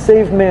wanted to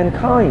save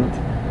mankind.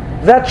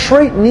 That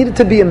trait needed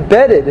to be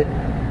embedded,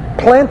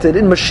 planted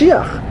in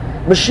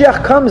Mashiach.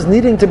 Mashiach comes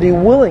needing to be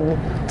willing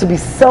to be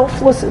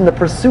selfless in the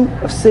pursuit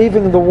of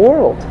saving the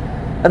world.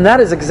 And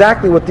that is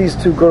exactly what these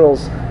 2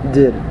 girls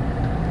did.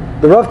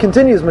 The Rav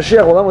continues,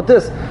 Mashiach will end with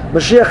this.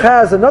 Mashiach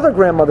has another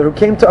grandmother who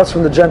came to us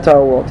from the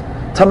Gentile world.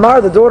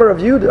 Tamar, the daughter of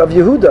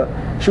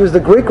Yehuda. She was the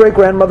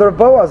great-great-grandmother of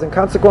Boaz and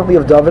consequently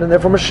of David and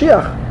therefore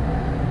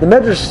Mashiach. The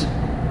Medrash,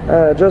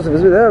 Joseph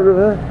is there.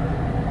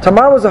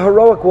 Tamar was a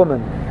heroic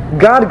woman.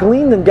 God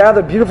gleaned and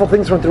gathered beautiful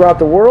things from throughout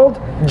the world,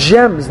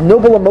 gems,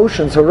 noble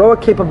emotions, heroic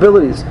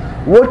capabilities.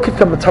 What could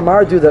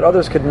Tamar do that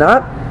others could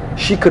not?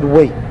 She could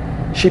wait.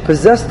 She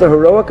possessed the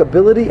heroic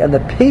ability and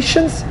the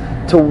patience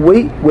to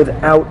wait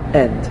without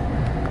end.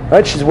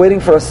 Right? She's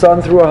waiting for a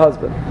son through her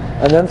husband,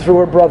 and then through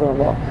her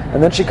brother-in-law,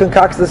 and then she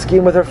concocts the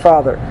scheme with her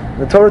father.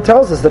 And the Torah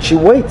tells us that she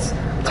waits.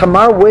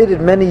 Tamar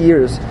waited many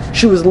years.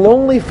 She was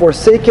lonely,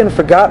 forsaken,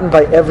 forgotten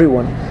by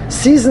everyone.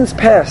 Seasons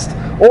passed.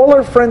 All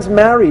her friends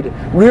married,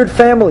 reared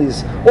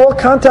families. All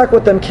contact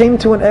with them came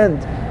to an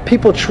end.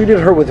 people treated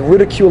her with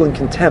ridicule and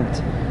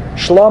contempt.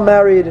 Shlah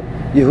married,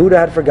 Yehuda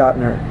had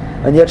forgotten her,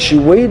 and yet she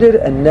waited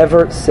and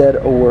never said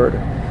a word.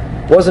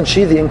 Wasn't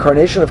she the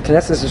incarnation of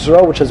Knesset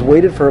Yisrael, which has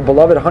waited for her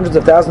beloved hundreds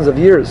of thousands of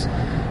years?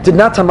 Did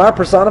not Tamar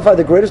personify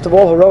the greatest of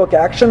all heroic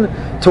action?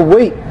 To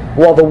wait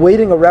while the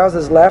waiting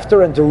arouses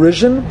laughter and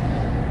derision?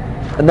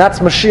 And that's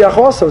Mashiach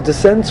also,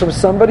 descends from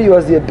somebody who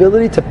has the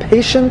ability to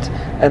patient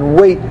and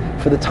wait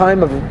for the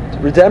time of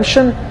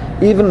redemption,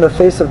 even in the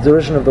face of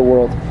derision of the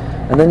world.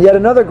 And then yet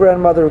another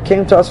grandmother who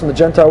came to us from the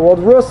Gentile world,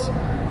 Rus,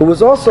 who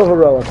was also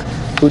heroic,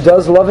 who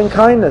does loving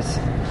kindness.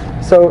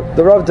 So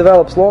the Rav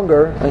develops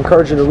longer. I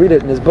encourage you to read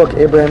it in his book,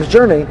 Abraham's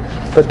Journey.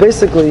 But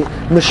basically,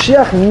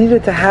 Mashiach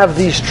needed to have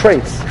these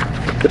traits.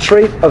 The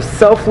trait of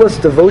selfless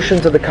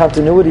devotion to the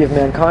continuity of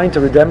mankind, to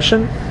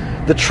redemption.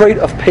 The trait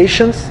of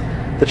patience.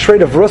 The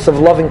trait of Rus, of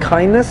loving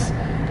kindness.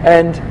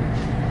 And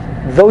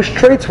those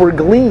traits were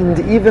gleaned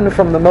even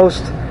from the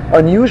most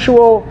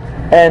unusual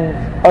and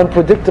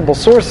unpredictable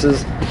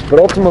sources, but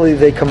ultimately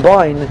they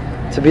combine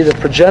to be the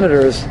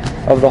progenitors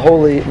of the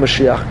holy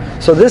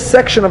Mashiach. So this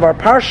section of our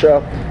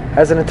Parsha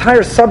has an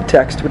entire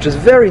subtext which is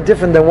very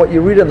different than what you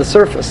read on the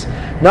surface.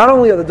 Not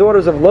only are the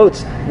daughters of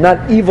Lot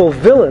not evil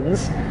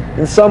villains,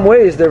 in some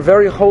ways they're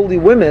very holy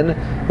women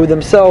who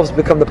themselves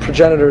become the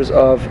progenitors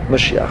of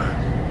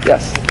Mashiach.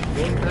 Yes?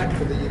 Going back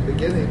to the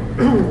beginning,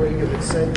 where you had said